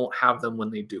definitely won't have them when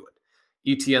they do it.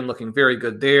 ETN looking very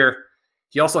good there.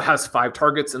 He also has 5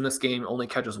 targets in this game, only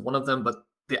catches 1 of them, but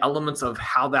the elements of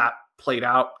how that played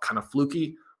out kind of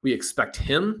fluky. We expect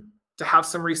him to have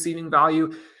some receiving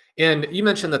value. And you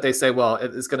mentioned that they say, well,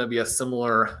 it's going to be a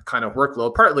similar kind of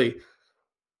workload. Partly,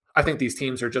 I think these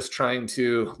teams are just trying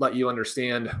to let you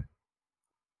understand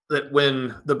that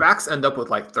when the backs end up with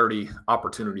like 30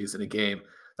 opportunities in a game,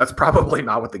 that's probably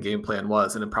not what the game plan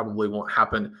was, and it probably won't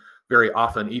happen very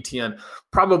often. ETN,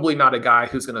 probably not a guy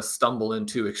who's going to stumble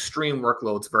into extreme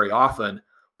workloads very often,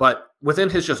 but within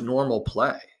his just normal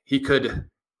play, he could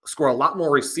score a lot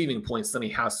more receiving points than he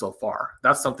has so far.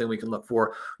 That's something we can look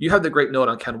for. You had the great note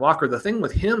on Ken Walker. The thing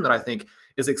with him that I think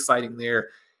is exciting there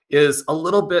is a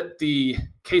little bit the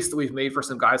case that we've made for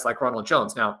some guys like Ronald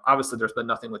Jones. Now, obviously, there's been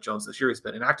nothing with Jones this year. He's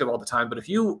been inactive all the time. But if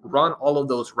you run all of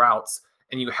those routes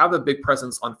and you have a big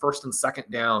presence on first and second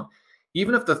down,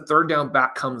 even if the third down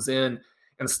back comes in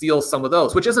and steals some of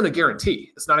those, which isn't a guarantee.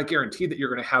 It's not a guarantee that you're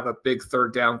going to have a big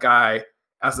third down guy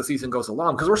as the season goes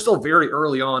along, because we're still very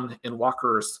early on in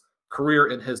Walker's career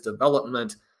in his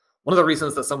development. One of the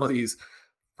reasons that some of these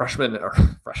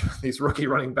these rookie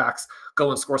running backs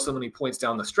go and score so many points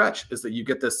down the stretch is that you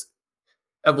get this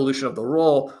evolution of the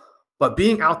role. But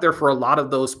being out there for a lot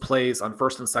of those plays on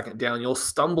first and second down, you'll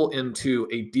stumble into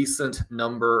a decent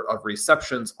number of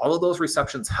receptions. All of those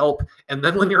receptions help. And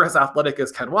then when you're as athletic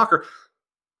as Ken Walker,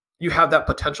 you have that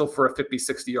potential for a 50,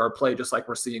 60-yard play, just like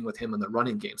we're seeing with him in the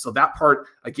running game. So that part,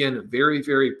 again, very,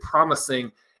 very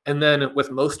promising. And then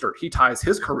with Mostert, he ties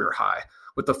his career high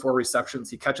with the 4 receptions.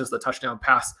 He catches the touchdown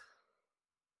pass.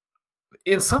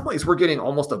 In some ways, we're getting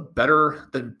almost a better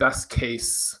than best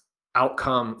case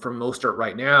outcome from Mostert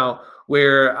right now,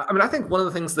 where, I think one of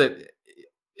the things that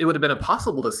it would have been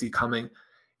impossible to see coming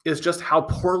is just how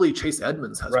poorly Chase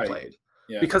Edmonds has played.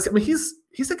 Yeah. Because,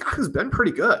 he's a guy who's been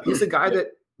pretty good. He's a guy that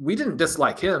we didn't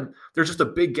dislike him. There's just a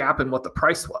big gap in what the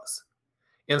price was.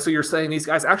 And so you're saying these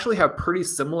guys actually have pretty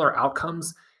similar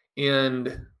outcomes,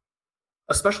 and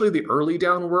especially the early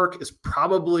down work is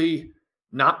probably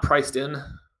not priced in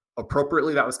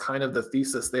appropriately. That was kind of the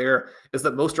thesis there, is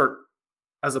that Mostert,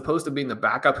 as opposed to being the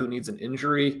backup who needs an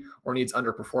injury or needs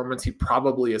underperformance, he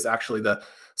probably is actually the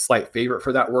slight favorite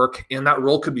for that work. And that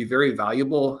role could be very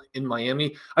valuable in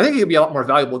Miami. I think he could be a lot more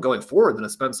valuable going forward than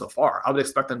it's been so far. I would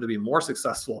expect them to be more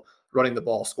successful running the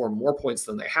ball, score more points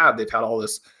than they have. They've had all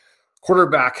this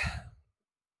quarterback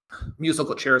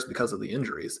musical chairs because of the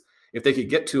injuries. If they could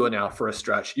get Tua now for a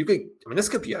stretch, this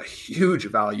could be a huge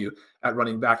value at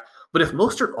running back. But if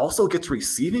Mostert also gets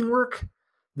receiving work,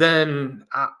 then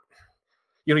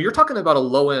you're talking about a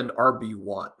low-end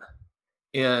RB1.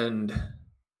 And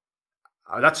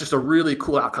that's just a really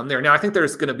cool outcome there. Now, I think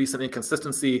there's going to be some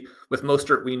inconsistency with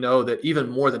Mostert. We know that even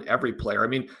more than every player.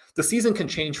 The season can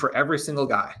change for every single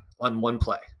guy on one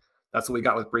play. That's what we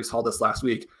got with Breece Hall this last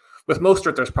week. With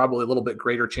Mostert, there's probably a little bit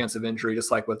greater chance of injury,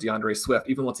 just like with DeAndre Swift.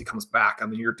 Even once he comes back, I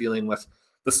mean, you're dealing with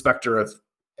the specter of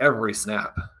every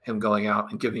snap, him going out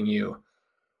and giving you,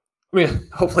 I mean,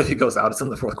 hopefully if he goes out, it's in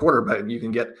the fourth quarter, but you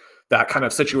can get that kind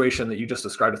of situation that you just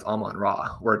described with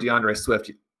Amon-Ra, where DeAndre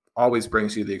Swift always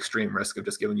brings you the extreme risk of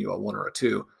just giving you a 1 or a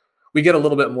 2. We get a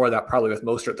little bit more of that probably with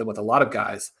Mostert than with a lot of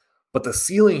guys, but the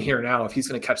ceiling here now, if he's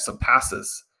going to catch some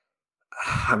passes,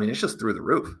 I mean, it's just through the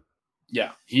roof.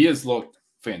 Yeah, he has looked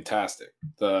fantastic.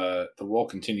 The role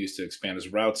continues to expand.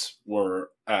 His routes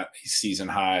were at a season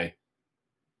high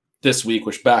this week,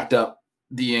 which backed up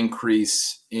the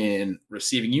increase in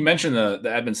receiving. You mentioned the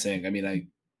Edmonds thing. I mean, I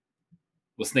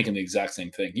was thinking the exact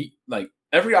same thing. He, like,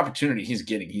 every opportunity he's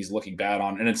getting, he's looking bad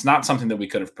on, and it's not something that we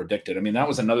could have predicted. I mean, that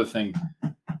was another thing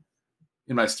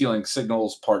in my Stealing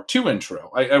Signals Part 2 intro.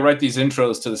 I write these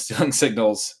intros to the Stealing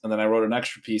Signals, and then I wrote an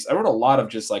extra piece. I wrote a lot of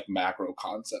just like macro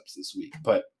concepts this week,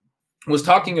 but was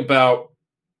talking about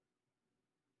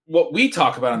what we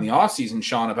talk about in the offseason,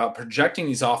 Sean, about projecting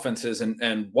these offenses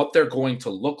and what they're going to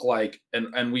look like.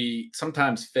 And we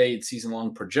sometimes fade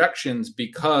season-long projections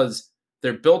because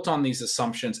they're built on these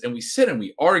assumptions, and we sit and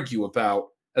we argue about,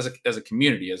 as a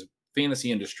community, as a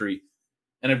fantasy industry.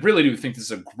 And I really do think this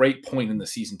is a great point in the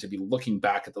season to be looking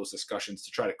back at those discussions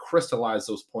to try to crystallize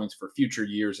those points for future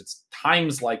years. It's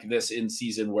times like this in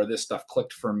season where this stuff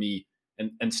clicked for me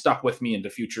and stuck with me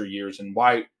into future years, and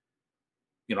why,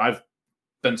 I've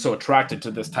been so attracted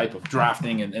to this type of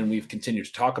drafting, and we've continued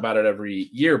to talk about it every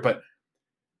year. But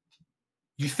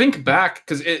you think back,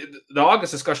 because the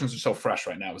August discussions are so fresh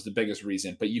right now is the biggest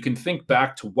reason, but you can think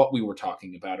back to what we were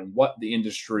talking about and what the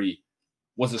industry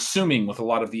was assuming with a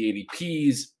lot of the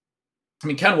ADPs. I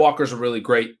mean, Ken Walker's a really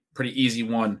great, pretty easy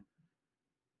one,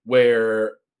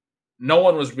 where no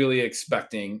one was really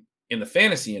expecting in the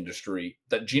fantasy industry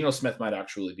that Geno Smith might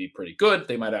actually be pretty good.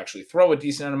 They might actually throw a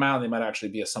decent amount. They might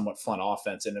actually be a somewhat fun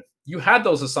offense. And if you had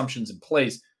those assumptions in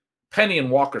place, Penny and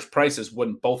Walker's prices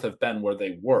wouldn't both have been where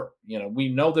they were. We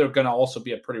know they're going to also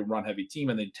be a pretty run-heavy team,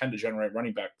 and they tend to generate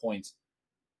running back points.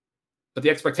 But the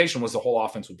expectation was the whole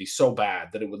offense would be so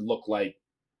bad that it would look like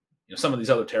some of these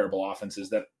other terrible offenses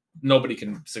that nobody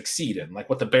can succeed in, like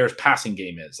what the Bears passing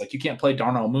game is. Like, you can't play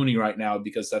Darnell Mooney right now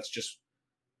because that's just,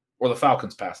 or the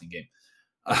Falcons passing game.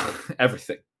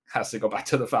 Everything has to go back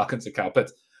to the Falcons and Kyle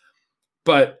Pitts.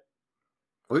 But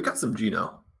we've got some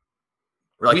Geno.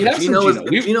 We have some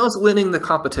Geno. Geno's winning the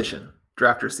competition,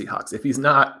 draft your Seahawks. If he's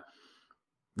not,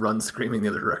 run screaming the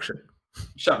other direction.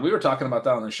 Sean, we were talking about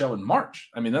that on the show in March.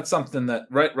 I mean, that's something that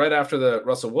right after the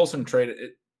Russell Wilson trade,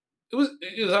 it was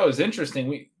always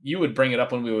interesting. You would bring it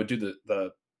up when we would do the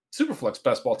Superflex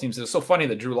best ball teams. It's so funny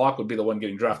that Drew Lock would be the one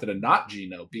getting drafted and not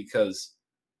Geno, because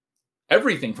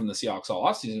everything from the Seahawks all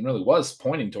offseason really was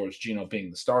pointing towards Geno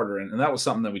being the starter. And that was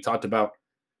something that we talked about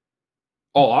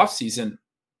all offseason.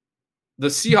 The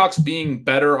Seahawks being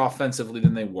better offensively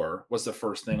than they were was the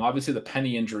first thing. Obviously, the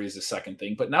Penny injury is the second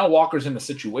thing. But now Walker's in a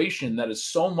situation that is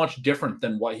so much different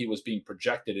than what he was being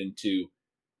projected into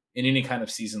in any kind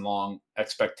of season-long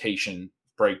expectation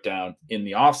breakdown in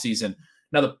the offseason.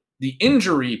 Now, the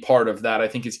injury part of that, I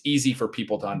think, is easy for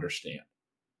people to understand.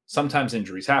 Sometimes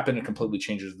injuries happen. It completely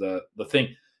changes the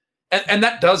thing. And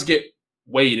that does get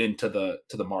weighed into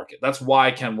the market. That's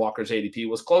why Ken Walker's ADP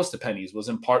was close to Penny's, was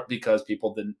in part because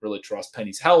people didn't really trust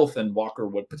Penny's health, and Walker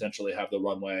would potentially have the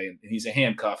runway, and he's a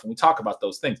handcuff, and we talk about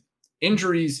those things.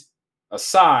 Injuries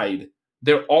aside,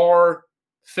 there are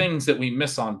things that we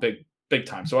miss on big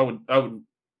time. So I would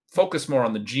focus more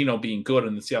on the Geno being good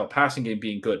and the Seattle passing game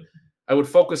being good. I would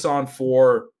focus on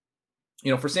for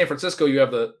San Francisco, you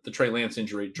have the Trey Lance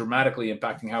injury dramatically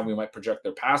impacting how we might project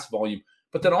their pass volume.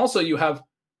 But then also you have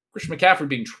Christian McCaffrey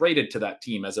being traded to that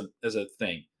team as a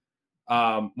thing.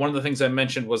 One of the things I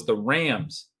mentioned was the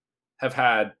Rams have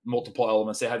had multiple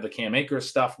elements. They had the Cam Akers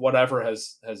stuff, whatever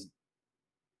has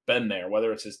been there,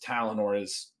 whether it's his talent or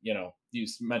his, you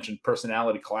mentioned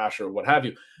personality clash or what have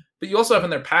you. But you also have in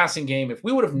their passing game, if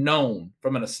we would have known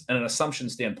from an assumption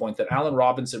standpoint that Allen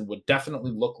Robinson would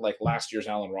definitely look like last year's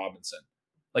Allen Robinson,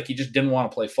 like he just didn't want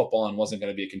to play football and wasn't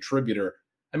going to be a contributor.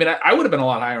 I mean, I would have been a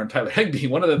lot higher on Tyler Higbee.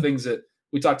 One of the things that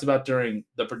we talked about during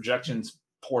the projections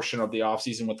portion of the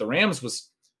offseason with the Rams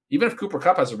was, even if Cooper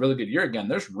Kupp has a really good year again,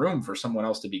 there's room for someone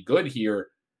else to be good here.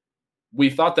 We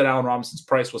thought that Allen Robinson's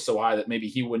price was so high that maybe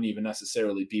he wouldn't even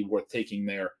necessarily be worth taking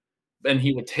there. And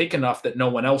he would take enough that no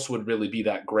one else would really be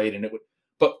that great.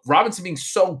 But Robinson being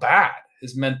so bad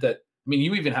has meant that, I mean,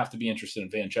 you even have to be interested in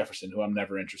Van Jefferson, who I'm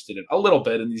never interested in a little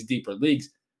bit in these deeper leagues,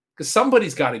 because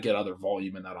somebody's got to get other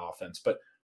volume in that offense.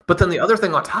 But then the other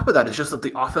thing on top of that is just that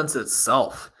the offense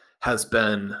itself has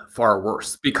been far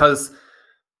worse, because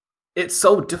it's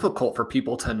so difficult for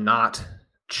people to not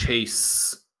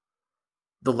chase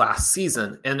the last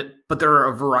season. But there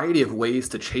are a variety of ways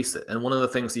to chase it. And one of the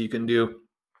things that you can do,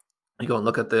 you go and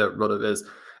look at the RotoViz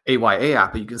AYA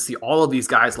app, and you can see all of these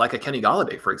guys like a Kenny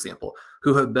Golladay, for example,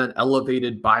 who have been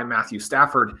elevated by Matthew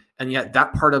Stafford, and yet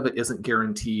that part of it isn't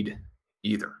guaranteed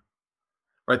either.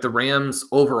 Right? The Rams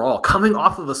overall, coming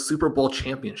off of a Super Bowl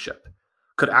championship,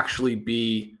 could actually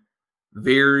be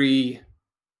very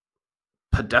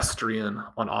pedestrian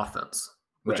on offense,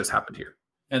 which has happened here.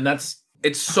 And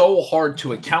it's so hard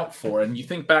to account for. And you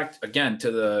think back again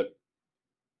to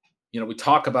we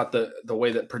talk about the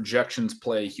way that projections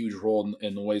play a huge role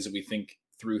in the ways that we think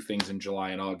through things in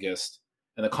July and August,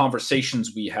 and the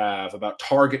conversations we have about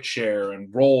target share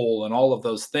and role and all of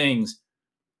those things.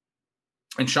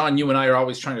 And Sean, you and I are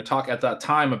always trying to talk at that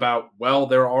time about, well,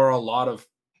 there are a lot of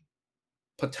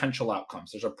potential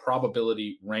outcomes. There's a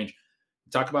probability range.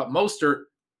 We talk about Mostert.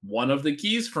 One of the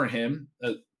keys for him,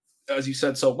 as you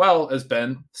said so well, has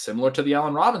been similar to the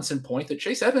Allen Robinson point, that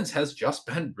Chase Edmonds has just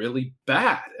been really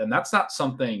bad. And that's not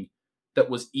something that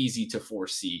was easy to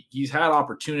foresee. He's had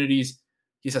opportunities.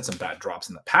 He's had some bad drops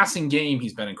in the passing game.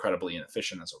 He's been incredibly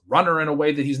inefficient as a runner in a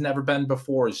way that he's never been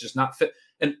before. He's just not fit.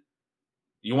 And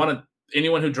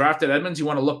anyone who drafted Edmonds, you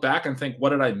want to look back and think, what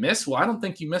did I miss? Well, I don't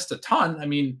think you missed a ton. I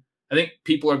mean, I think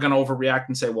people are going to overreact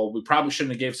and say, well, we probably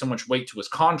shouldn't have gave so much weight to his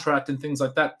contract and things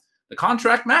like that. The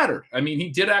contract mattered. I mean, he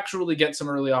did actually get some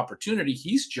early opportunity.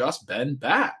 He's just been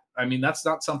bad. I mean, that's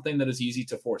not something that is easy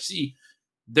to foresee.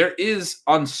 There is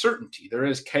uncertainty. There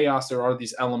is chaos. There are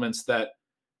these elements that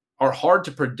are hard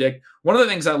to predict. One of the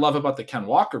things I love about the Ken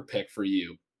Walker pick for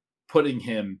you, putting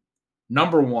him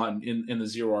number one in the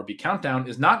zero RB countdown,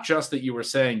 is not just that you were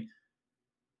saying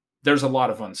there's a lot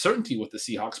of uncertainty with the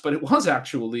Seahawks, but it was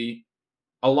actually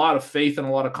a lot of faith and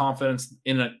a lot of confidence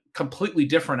in a completely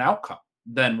different outcome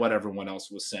than what everyone else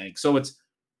was saying. So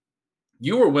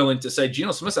you were willing to say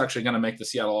Geno Smith's actually going to make the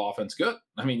Seattle offense good.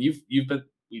 I mean,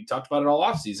 we talked about it all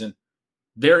offseason.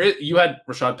 You had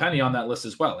Rashad Penny on that list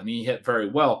as well, and he hit very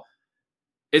well.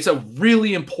 It's a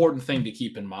really important thing to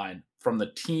keep in mind from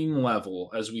the team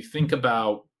level as we think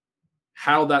about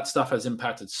how that stuff has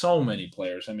impacted so many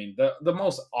players. I mean, the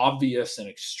most obvious and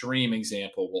extreme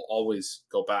example will always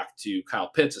go back to Kyle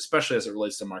Pitts, especially as it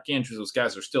relates to Mark Andrews. Those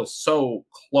guys are still so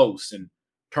close in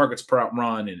targets per out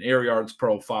run and air yards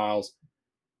profiles.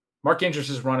 Mark Andrews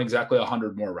has run exactly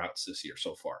 100 more routes this year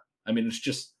so far. I mean, it's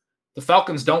just the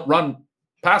Falcons don't run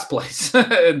pass plays.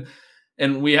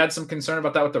 and we had some concern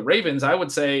about that with the Ravens. I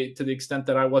would say, to the extent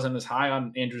that I wasn't as high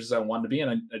on Andrews as I wanted to be,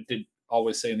 and I did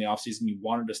always say in the offseason you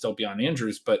wanted to still be on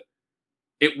Andrews, but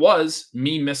it was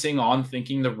me missing on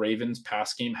thinking the Ravens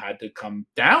pass game had to come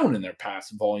down in their pass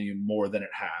volume more than it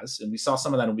has. And we saw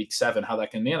some of that in week 7, how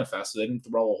that can manifest. So they didn't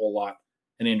throw a whole lot,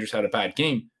 and Andrews had a bad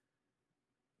game.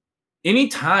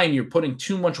 Anytime you're putting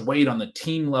too much weight on the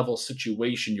team level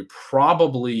situation, you're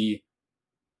probably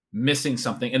missing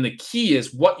something. And the key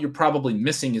is what you're probably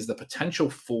missing is the potential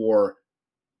for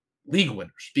league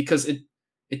winners, because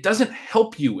it doesn't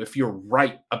help you if you're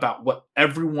right about what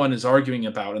everyone is arguing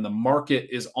about and the market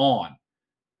is on.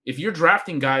 If you're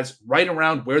drafting guys right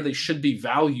around where they should be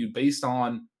valued based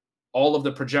on all of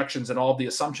the projections and all of the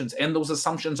assumptions, and those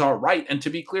assumptions are right, and to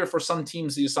be clear, for some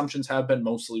teams, the assumptions have been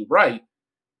mostly right,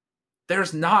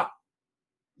 there's not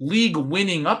league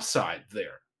winning upside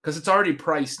there because it's already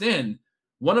priced in.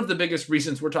 One of the biggest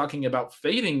reasons we're talking about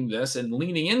fading this and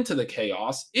leaning into the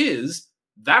chaos is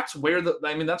that's where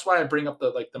that's why I bring up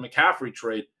the McCaffrey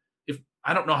trade. If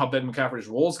I don't know how big McCaffrey's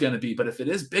role is going to be, but if it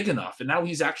is big enough and now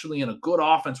he's actually in a good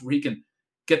offense where he can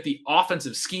get the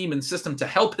offensive scheme and system to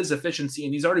help his efficiency,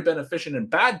 and he's already been efficient in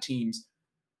bad teams,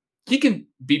 he can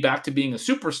be back to being a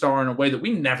superstar in a way that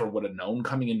we never would have known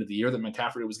coming into the year that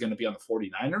McCaffrey was going to be on the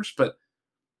 49ers. But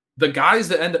the guys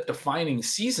that end up defining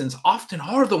seasons often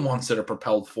are the ones that are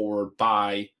propelled forward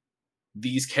by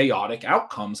these chaotic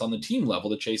outcomes on the team level.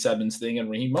 The Chase Edmonds thing, and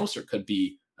Raheem Mostert could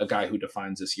be a guy who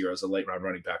defines this year as a late round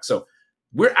running back. So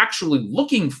we're actually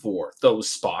looking for those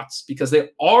spots because they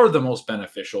are the most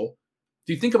beneficial.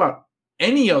 If you think about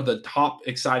any of the top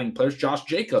exciting players, Josh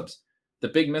Jacobs, the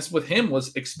big miss with him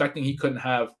was expecting he couldn't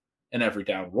have an every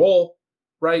down role,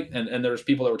 right? And there's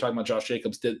people that were talking about Josh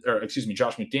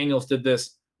McDaniels did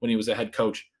this when he was a head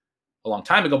coach a long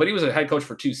time ago, but he was a head coach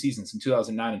for 2 seasons in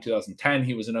 2009 and 2010.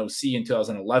 He was an OC in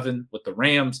 2011 with the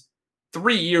Rams.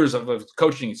 3 years of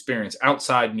coaching experience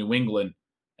outside New England,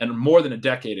 and more than a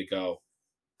decade ago,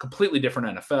 completely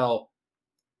different NFL.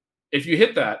 If you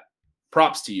hit that,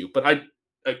 props to you. But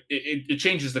it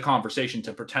changes the conversation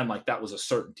to pretend like that was a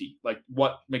certainty, like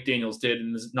what McDaniels did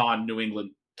in this non-New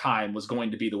England time was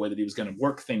going to be the way that he was going to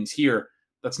work things here.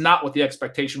 That's not what the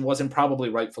expectation was, and probably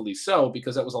rightfully so,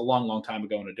 because that was a long, long time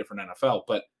ago in a different NFL.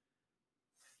 But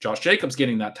Josh Jacobs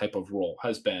getting that type of role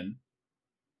has been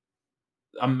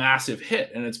a massive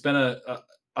hit, and it's been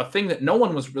a thing that no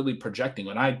one was really projecting.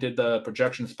 When I did the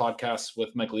projections podcast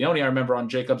with Mike Leone, I remember on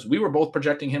Jacobs, we were both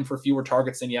projecting him for fewer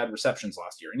targets than he had receptions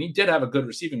last year. And he did have a good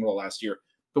receiving role last year,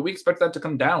 but we expect that to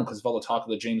come down because of all the talk of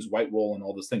the James White role and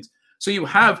all those things. So you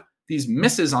have these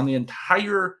misses on the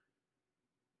entire,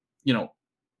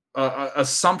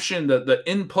 assumption, the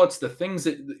inputs, the things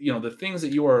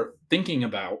that you are thinking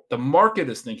about, the market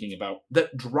is thinking about,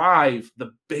 that drive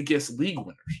the biggest league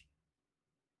winners.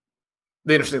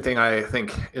 The interesting thing, I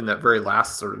think, in that very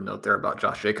last sort of note there about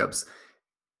Josh Jacobs,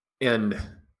 and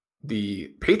the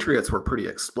Patriots were pretty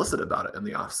explicit about it in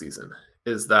the offseason,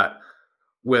 is that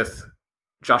with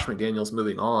Josh McDaniels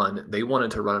moving on, they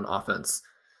wanted to run an offense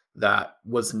that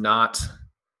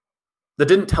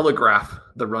didn't telegraph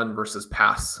the run versus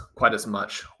pass quite as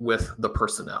much with the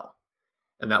personnel.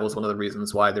 And that was one of the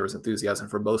reasons why there was enthusiasm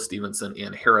for both Stevenson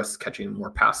and Harris catching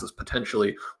more passes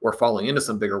potentially, or falling into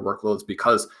some bigger workloads,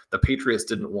 because the Patriots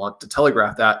didn't want to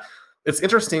telegraph that. It's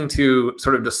interesting to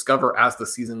sort of discover as the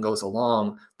season goes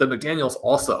along that McDaniels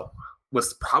also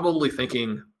was probably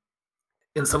thinking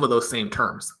in some of those same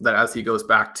terms, that as he goes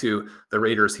back to the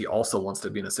Raiders, he also wants to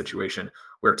be in a situation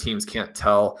where teams can't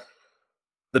tell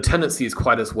the tendencies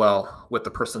quite as well with the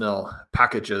personnel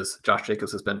packages. Josh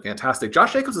Jacobs has been fantastic.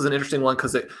 Josh Jacobs is an interesting one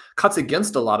because it cuts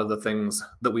against a lot of the things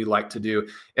that we like to do.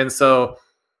 And so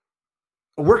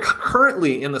we're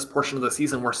currently in this portion of the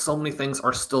season where so many things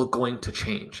are still going to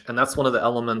change. And that's one of the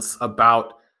elements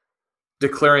about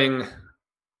declaring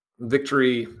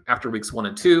victory after weeks 1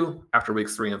 and 2, after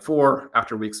weeks 3 and 4,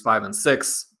 after weeks 5 and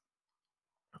 6.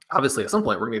 Obviously, at some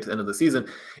point, we're going to get to the end of the season,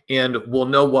 and we'll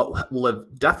know what will have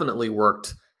definitely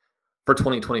worked for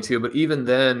 2022. But even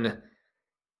then,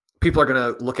 people are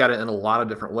going to look at it in a lot of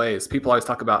different ways. People always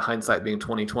talk about hindsight being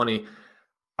 2020.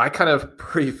 I kind of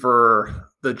prefer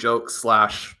the joke /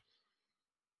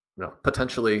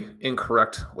 potentially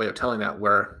incorrect way of telling that,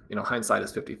 where, hindsight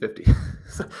is 50-50.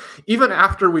 Even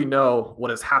after we know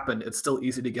what has happened, it's still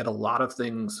easy to get a lot of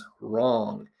things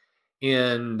wrong.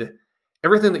 And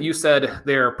everything that you said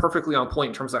there, perfectly on point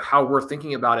in terms of how we're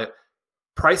thinking about it.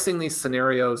 Pricing these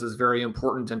scenarios is very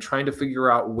important, and trying to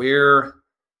figure out where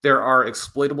there are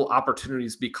exploitable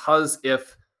opportunities, because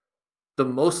if the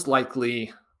most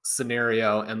likely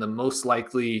scenario and the most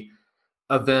likely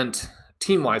event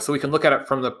team-wise, so we can look at it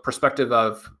from the perspective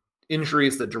of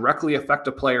injuries that directly affect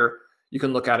a player. You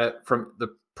can look at it from the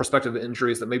perspective of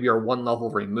injuries that maybe are one level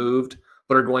removed,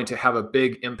 but are going to have a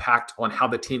big impact on how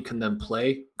the team can then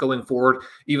play going forward,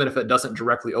 even if it doesn't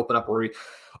directly open up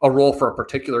a role for a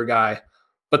particular guy.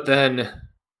 But then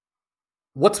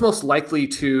what's most likely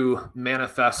to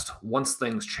manifest once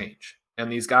things change?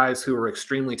 And these guys who are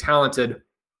extremely talented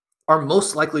are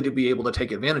most likely to be able to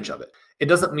take advantage of it. It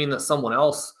doesn't mean that someone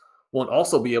else won't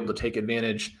also be able to take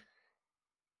advantage.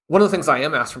 One of the things I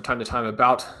am asked from time to time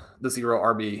about the zero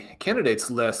RB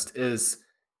candidates list is,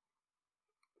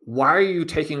 why are you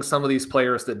taking some of these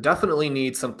players that definitely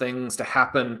need some things to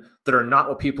happen that are not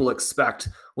what people expect,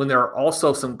 when there are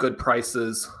also some good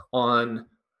prices on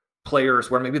players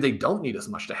where maybe they don't need as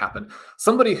much to happen?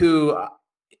 Somebody who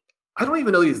I don't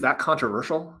even know he's that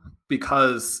controversial,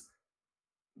 because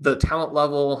the talent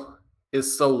level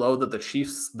is so low that the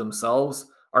Chiefs themselves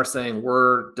are saying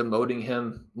we're demoting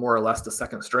him more or less to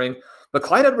second string. But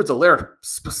Clyde Edwards-Helaire,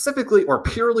 specifically or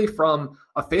purely from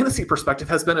a fantasy perspective,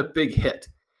 has been a big hit.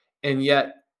 And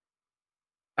yet,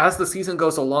 as the season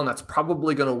goes along, that's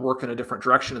probably going to work in a different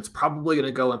direction. It's probably going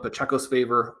to go in Pacheco's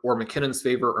favor or McKinnon's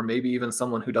favor, or maybe even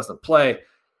someone who doesn't play.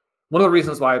 One of the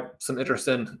reasons why some interest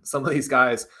in some of these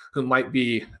guys who might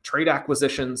be trade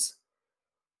acquisitions,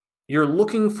 you're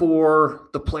looking for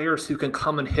the players who can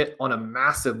come and hit on a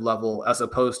massive level, as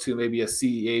opposed to maybe a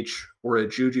CEH or a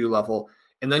Juju level.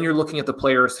 And then you're looking at the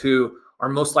players who are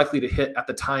most likely to hit at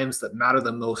the times that matter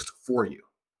the most for you.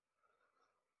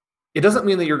 It doesn't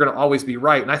mean that you're going to always be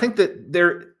right. And I think that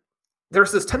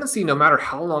there's this tendency, no matter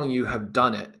how long you have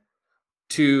done it,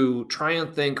 to try and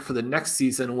think for the next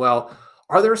season, well,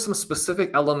 are there some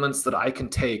specific elements that I can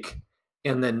take,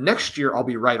 and then next year I'll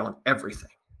be right on everything?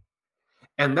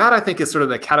 And that, I think, is sort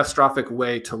of a catastrophic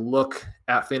way to look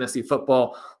at fantasy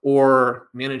football, or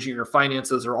managing your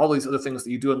finances, or all these other things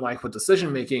that you do in life with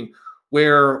decision-making,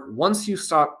 where once you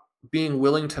stop being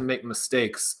willing to make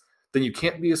mistakes, then you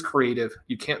can't be as creative,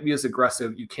 you can't be as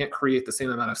aggressive, you can't create the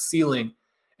same amount of ceiling,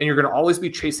 and you're going to always be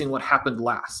chasing what happened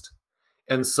last.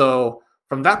 And so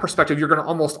from that perspective, you're going to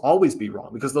almost always be wrong,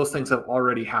 because those things have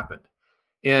already happened.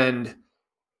 And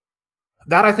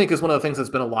that, I think, is one of the things that's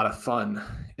been a lot of fun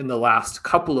in the last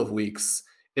couple of weeks,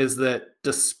 is that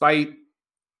despite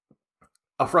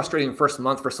a frustrating first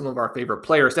month for some of our favorite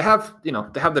players, to have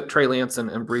the Trey Lance and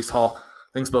Breece Hall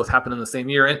things both happen in the same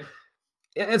year. And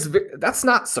that's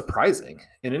not surprising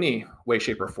in any way,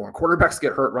 shape, or form. Quarterbacks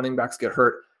get hurt, running backs get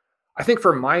hurt. I think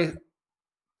for my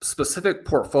specific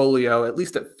portfolio, at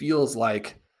least it feels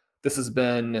like this has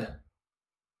been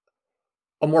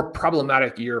a more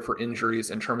problematic year for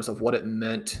injuries in terms of what it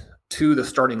meant to the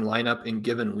starting lineup in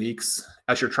given weeks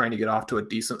as you're trying to get off to a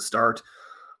decent start.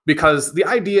 Because the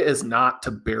idea is not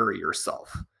to bury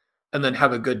yourself and then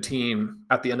have a good team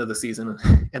at the end of the season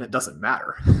and it doesn't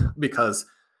matter because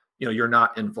you're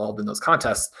not involved in those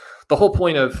contests. The whole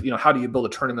point of how do you build a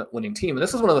tournament winning team, and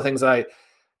this is one of the things that I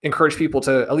encourage people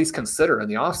to at least consider in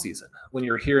the offseason when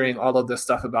you're hearing all of this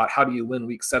stuff about how do you win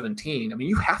week 17. I mean,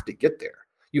 you have to get there.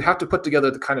 You have to put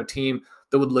together the kind of team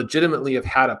that would legitimately have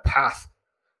had a path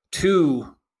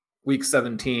to week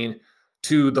 17,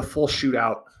 to the full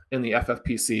shootout in the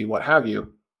FFPC, what have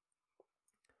you.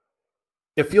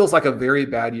 It feels like a very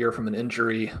bad year from an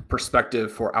injury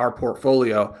perspective for our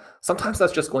portfolio. Sometimes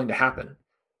that's just going to happen.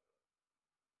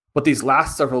 But these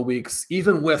last several weeks,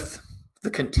 even with the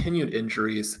continued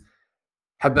injuries,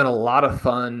 have been a lot of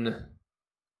fun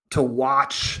to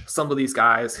watch some of these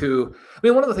guys who,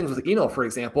 one of the things with Eno, for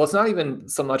example, it's not even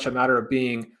so much a matter of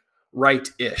being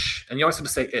right-ish. And you always have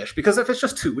to say ish, because if it's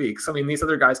just 2 weeks, these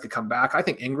other guys could come back. I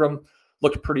think Ingram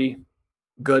looked pretty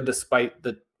good despite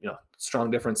the strong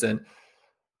difference in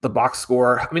the box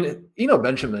score. Eno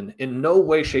Benjamin in no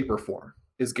way, shape, or form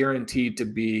is guaranteed to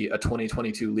be a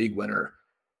 2022 league winner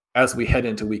as we head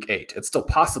into week 8. It's still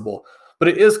possible, but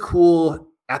it is cool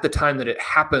at the time that it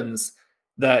happens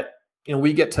that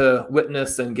we get to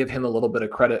witness and give him a little bit of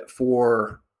credit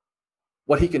for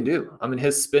what he can do.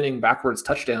 His spinning backwards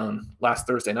touchdown last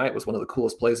Thursday night was one of the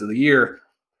coolest plays of the year.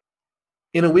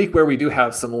 In a week where we do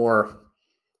have some more,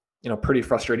 pretty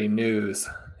frustrating news,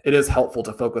 it is helpful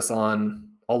to focus on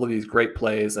all of these great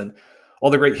plays and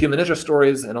all the great human interest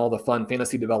stories and all the fun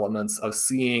fantasy developments of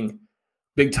seeing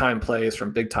big time plays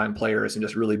from big time players and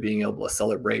just really being able to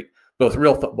celebrate both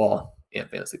real football and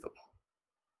fantasy football.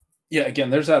 Yeah, again,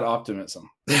 there's that optimism.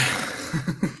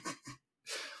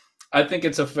 I think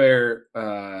it's a fair,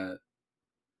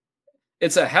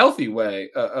 it's a healthy way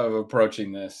of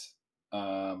approaching this.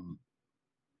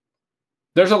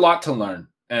 There's a lot to learn,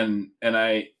 and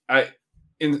I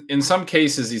in some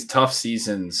cases, these tough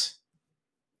seasons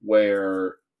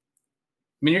where,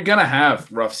 you're going to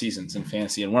have rough seasons in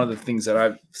fantasy. And one of the things that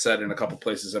I've said in a couple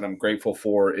places that I'm grateful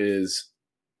for is,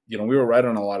 we were right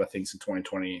on a lot of things in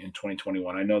 2020 and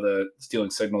 2021. I know the Stealing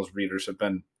Signals readers have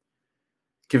been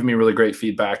giving me really great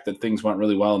feedback that things went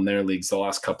really well in their leagues the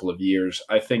last couple of years.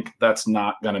 I think that's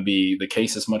not going to be the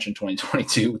case as much in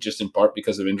 2022, just in part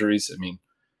because of injuries.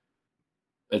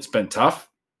 It's been tough.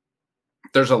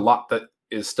 There's a lot that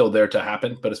is still there to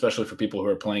happen, but especially for people who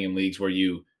are playing in leagues where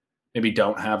you maybe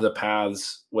don't have the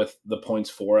paths with the points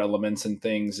for elements and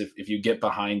things. If you get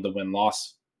behind the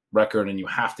win-loss record and you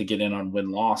have to get in on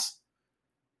win-loss,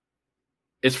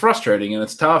 it's frustrating and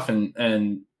it's tough, and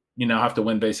have to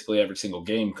win basically every single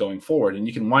game going forward. And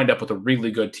you can wind up with a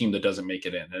really good team that doesn't make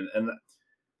it in. And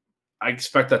I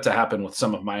expect that to happen with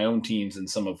some of my own teams and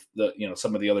some of the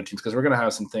other teams, because we're going to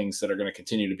have some things that are going to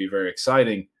continue to be very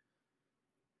exciting.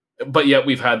 But yet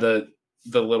we've had the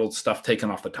little stuff taken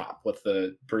off the top with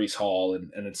the Breece Hall,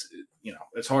 and it's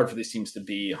it's hard for these teams to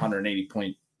be 180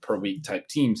 point per week type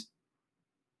teams.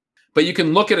 But you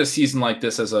can look at a season like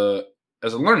this as a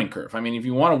learning curve. If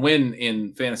you want to win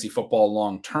in fantasy football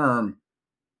long term,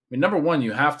 number one,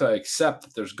 you have to accept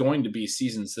that there's going to be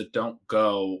seasons that don't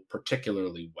go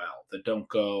particularly well, that don't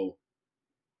go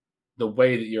the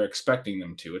way that you're expecting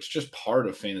them to. It's just part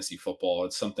of fantasy football.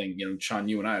 It's something, Sean,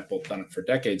 you and I have both done it for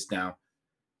decades now.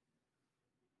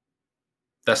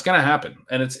 That's going to happen.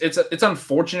 And it's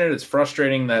unfortunate. It's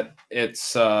frustrating that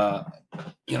it's, a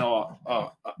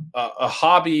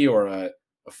hobby or a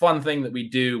fun thing that we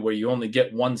do where you only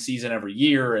get one season every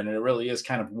year. And it really is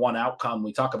kind of one outcome.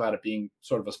 We talk about it being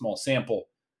sort of a small sample.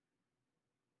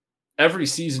 Every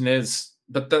season is,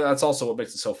 but that's also what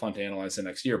makes it so fun to analyze the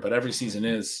next year. But every season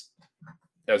is,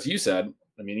 as you said,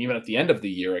 even at the end of the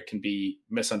year, it can be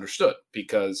misunderstood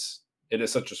because it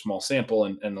is such a small sample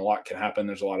and a lot can happen.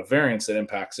 There's a lot of variance that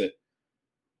impacts it.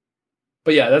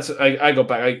 But yeah, I go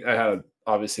back. I had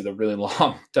obviously the really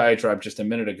long diatribe just a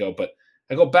minute ago, but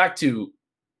I go back to,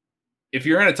 if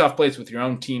you're in a tough place with your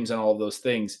own teams and all of those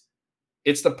things,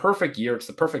 it's the perfect year. It's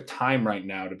the perfect time right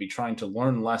now to be trying to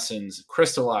learn lessons,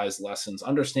 crystallize lessons,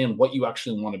 understand what you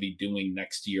actually want to be doing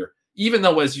next year, even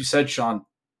though, as you said, Sean,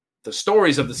 the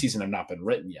stories of the season have not been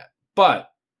written yet. But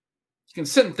you can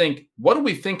sit and think, what do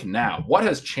we think now? What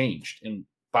has changed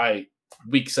by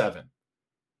week 7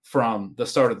 from the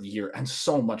start of the year? And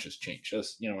so much has changed,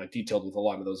 as I detailed with a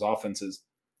lot of those offenses.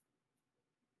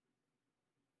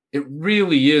 It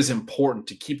really is important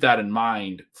to keep that in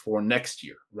mind for next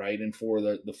year, right? And for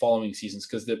the following seasons,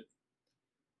 because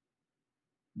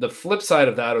the flip side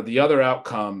of that, or the other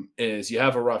outcome, is you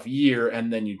have a rough year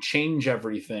and then you change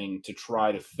everything to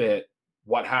try to fit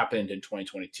what happened in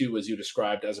 2022, as you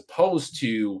described, as opposed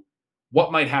to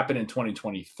what might happen in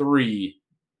 2023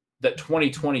 that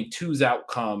 2022's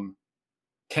outcome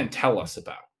can tell us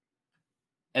about.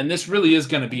 And this really is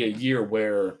going to be a year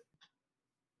where,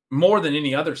 more than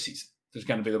any other season, there's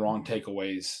going to be the wrong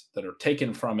takeaways that are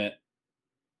taken from it.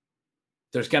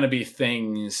 There's going to be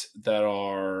things that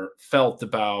are felt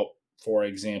about, for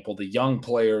example, the young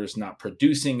players not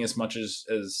producing as much as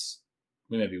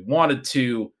we maybe wanted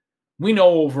to. We know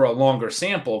over a longer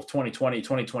sample of 2020,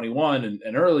 2021,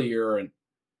 and earlier, and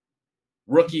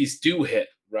rookies do hit,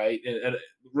 right? And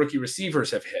rookie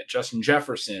receivers have hit. Justin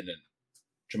Jefferson and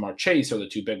Jamar Chase are the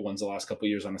two big ones the last couple of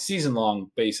years on a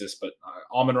season-long basis, but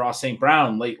Amon-Ra St.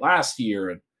 Brown late last year,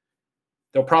 and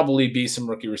there'll probably be some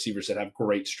rookie receivers that have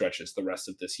great stretches the rest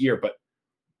of this year. But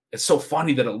it's so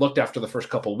funny that it looked after the first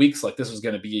couple of weeks like this was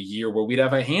going to be a year where we'd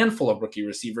have a handful of rookie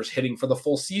receivers hitting for the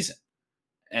full season.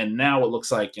 And now it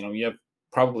looks like, you have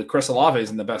probably Chris Olave is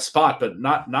in the best spot, but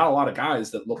not a lot of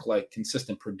guys that look like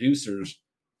consistent producers.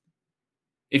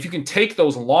 If you can take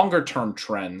those longer-term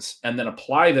trends and then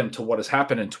apply them to what has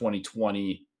happened in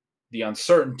 2020, the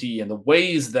uncertainty and the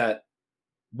ways that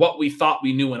what we thought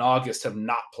we knew in August have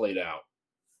not played out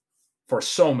for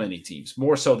so many teams,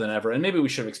 more so than ever. And maybe we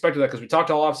should have expected that, because we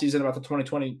talked all offseason about the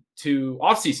 2022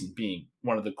 offseason being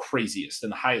one of the craziest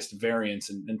and the highest variance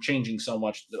and changing so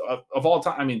much of all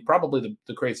time. I mean, probably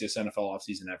the craziest NFL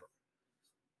offseason ever.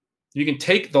 You can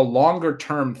take the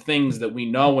longer-term things that we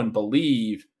know and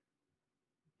believe,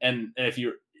 and if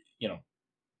you're,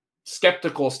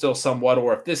 skeptical still somewhat,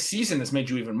 or if this season has made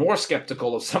you even more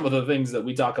skeptical of some of the things that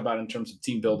we talk about in terms of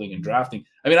team building and drafting.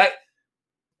 I mean,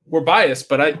 we're biased,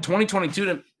 but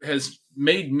 2022 has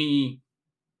made me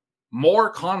more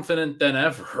confident than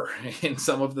ever in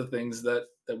some of the things that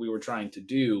we were trying to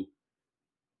do.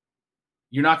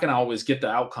 You're not going to always get the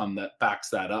outcome that backs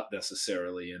that up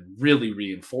necessarily and really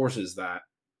reinforces that.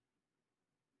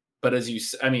 But as you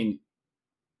said,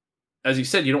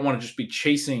 you don't want to just be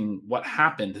chasing what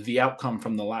happened, the outcome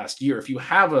from the last year. If you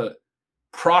have a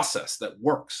process that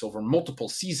works over multiple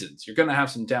seasons, you're going to have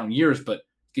some down years, but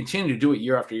continue to do it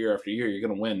year after year after year, you're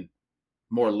going to win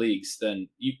more leagues than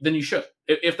you should,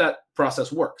 if that process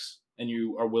works and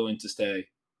you are willing to stay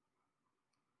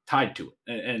tied to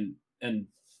it and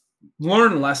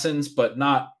learn lessons, but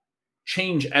not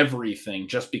change everything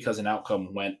just because an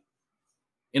outcome went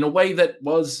in a way that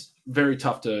was very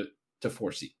tough to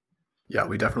foresee. Yeah,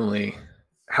 we definitely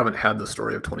haven't had the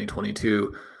story of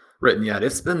 2022 written yet.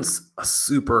 It's been a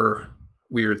super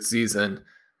weird season.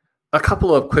 A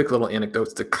couple of quick little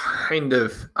anecdotes to kind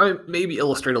of maybe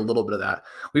illustrate a little bit of that.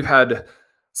 We've had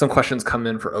some questions come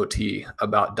in for OT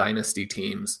about dynasty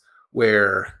teams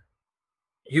where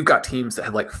you've got teams that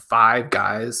have like 5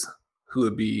 guys who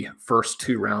would be first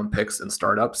 2-round picks in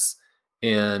startups,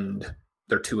 and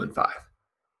they're 2 and 5.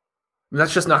 And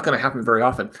that's just not going to happen very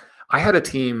often. I had a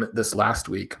team this last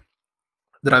week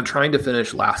that I'm trying to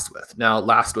finish last with. Now,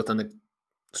 last within the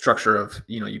structure of,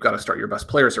 you've got to start your best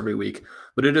players every week,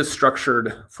 but it is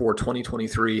structured for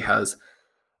 2023, has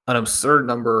an absurd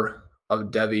number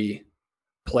of Devy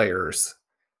players.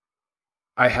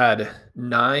 I had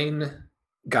 9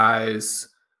 guys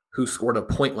who scored a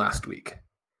point last week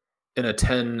in a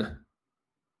 10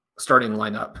 starting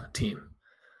lineup team.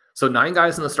 So 9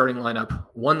 guys in the starting lineup,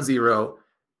 1-0,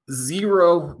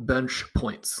 0 bench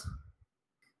points.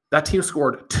 That team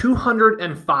scored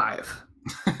 205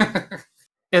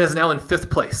 and is now in 5th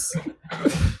place.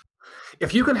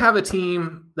 If you can have a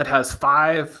team that has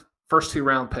 5 first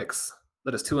 2-round picks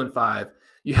that is 2 and 5,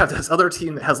 you have this other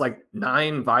team that has like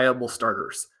 9 viable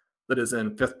starters that is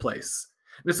in 5th place.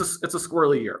 It's a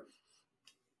squirrely year.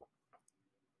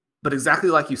 But exactly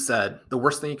like you said, the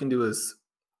worst thing you can do is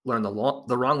learn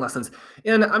the wrong lessons.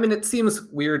 And I mean, it seems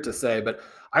weird to say, but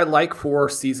I like for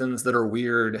seasons that are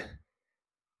weird,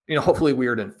 hopefully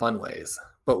weird in fun ways,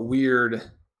 but weird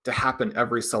to happen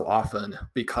every so often,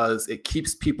 because it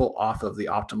keeps people off of the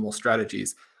optimal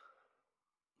strategies.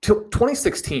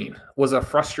 2016 was a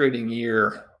frustrating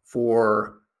year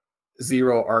for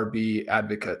 0 RB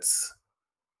advocates.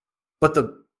 But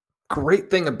the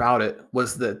great thing about it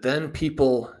was that then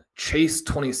people chased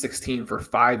 2016 for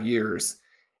 5 years,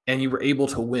 and you were able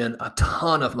to win a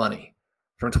ton of money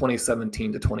from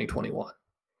 2017 to 2021.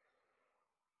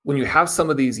 When you have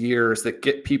some of these years that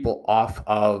get people off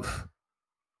of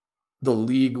the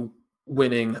league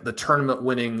winning, the tournament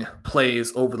winning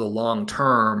plays over the long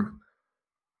term,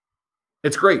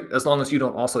 it's great as long as you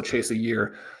don't also chase a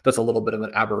year that's a little bit of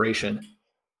an aberration.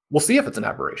 We'll see if it's an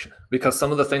aberration, because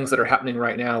some of the things that are happening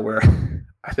right now, where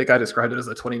I think I described it as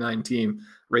a 29-team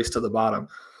race to the bottom,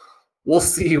 we'll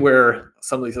see where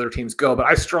some of these other teams go. But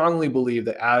I strongly believe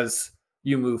that as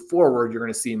you move forward, you're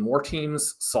going to see more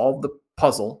teams solve the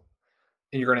puzzle,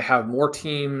 and you're going to have more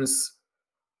teams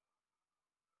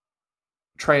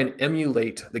try and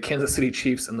emulate the Kansas City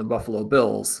Chiefs and the Buffalo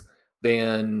Bills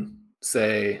than,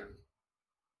 say,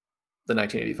 the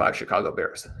 1985 Chicago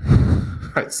Bears.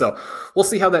 Right, so we'll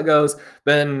see how that goes.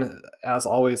 Ben, as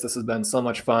always, this has been so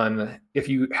much fun. If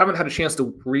you haven't had a chance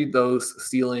to read those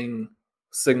stealing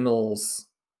signals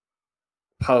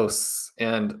posts,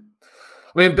 and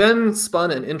I mean, Ben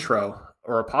spun an intro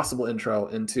or a possible intro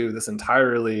into this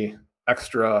entirely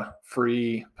extra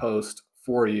free post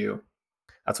for you.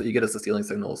 That's what you get as a Stealing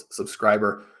Signals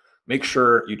subscriber. Make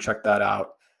sure you check that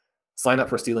out. Sign up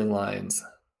for Stealing Lines.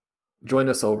 Join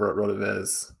us over at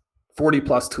RotoViz. 40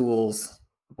 plus tools.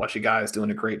 A bunch of guys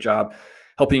doing a great job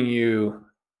helping you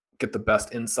get the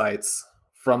best insights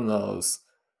from those.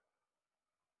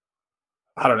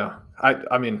 I don't know.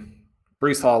 I mean,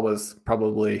 Breece Hall was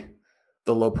probably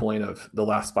the low point of the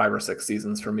last 5 or 6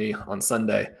 seasons for me on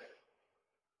Sunday.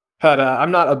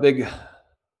 I'm not a big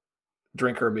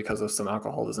drinker because of some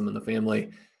alcoholism in the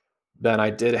family. Then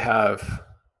I'm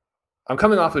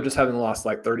coming off of just having lost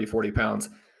like 30, 40 pounds.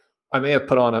 I may have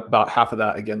put on about half of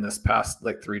that again this past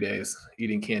like 3 days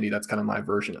eating candy. That's kind of my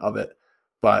version of it.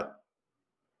 But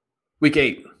week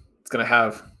 8, it's going to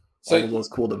have all of those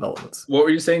cool developments. What were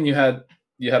you saying? You had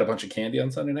a bunch of candy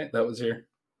on Sunday night? That was your...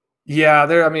 Yeah,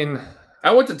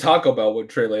 I went to Taco Bell when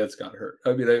Trey Lance got hurt.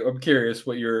 I mean, I'm curious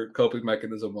what your coping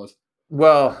mechanism was.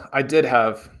 Well, I did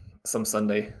have some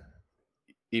Sunday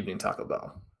evening Taco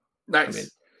Bell. Nice. I mean,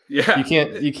 yeah.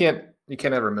 You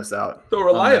can't ever miss out. The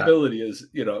reliability is,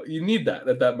 you need that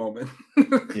at that moment.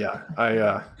 Yeah.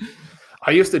 I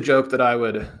used to joke that I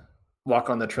would walk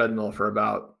on the treadmill for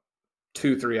about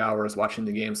 2-3 hours watching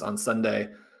the games on Sunday,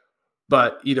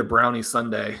 but eat a brownie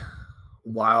sundae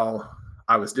while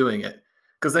I was doing it.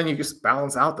 Because then you just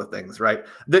balance out the things, right?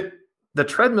 The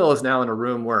treadmill is now in a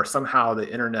room where somehow the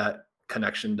internet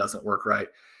connection doesn't work right.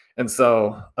 And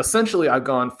so essentially I've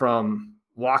gone from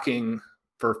walking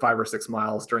for 5 or 6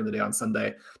 miles during the day on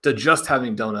Sunday to just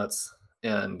having donuts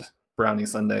and brownie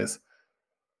sundaes.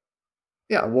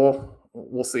 Yeah, we'll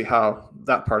see how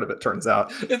that part of it turns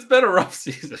out. It's been a rough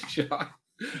season, Sean.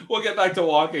 We'll get back to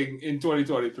walking in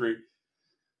 2023.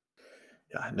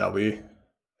 Yeah, no,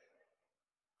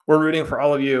 we're rooting for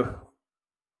all of you.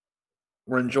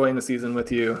 We're enjoying the season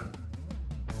with you.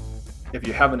 If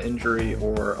you have an injury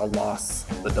or a loss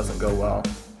that doesn't go well,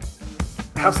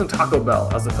 have some Taco Bell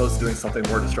as opposed to doing something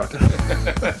more destructive.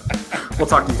 We'll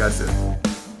talk to you guys soon.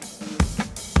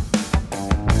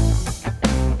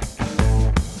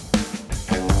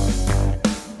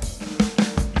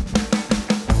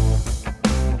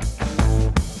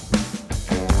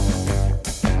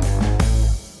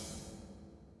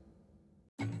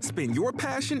 Spin your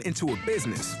passion into a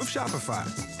business with Shopify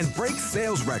and break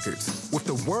sales records with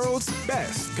the world's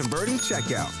best converting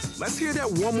checkout. Let's hear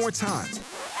that one more time.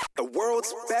 The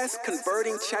world's best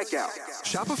converting checkout.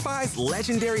 Shopify's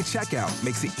legendary checkout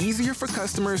makes it easier for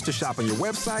customers to shop on your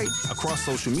website, across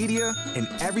social media, and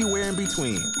everywhere in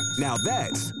between. Now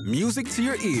that's music to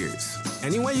your ears.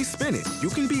 Any way you spin it, you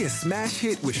can be a smash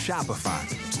hit with Shopify.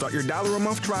 Start your $1 a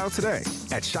month trial today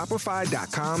at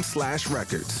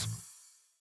shopify.com/records.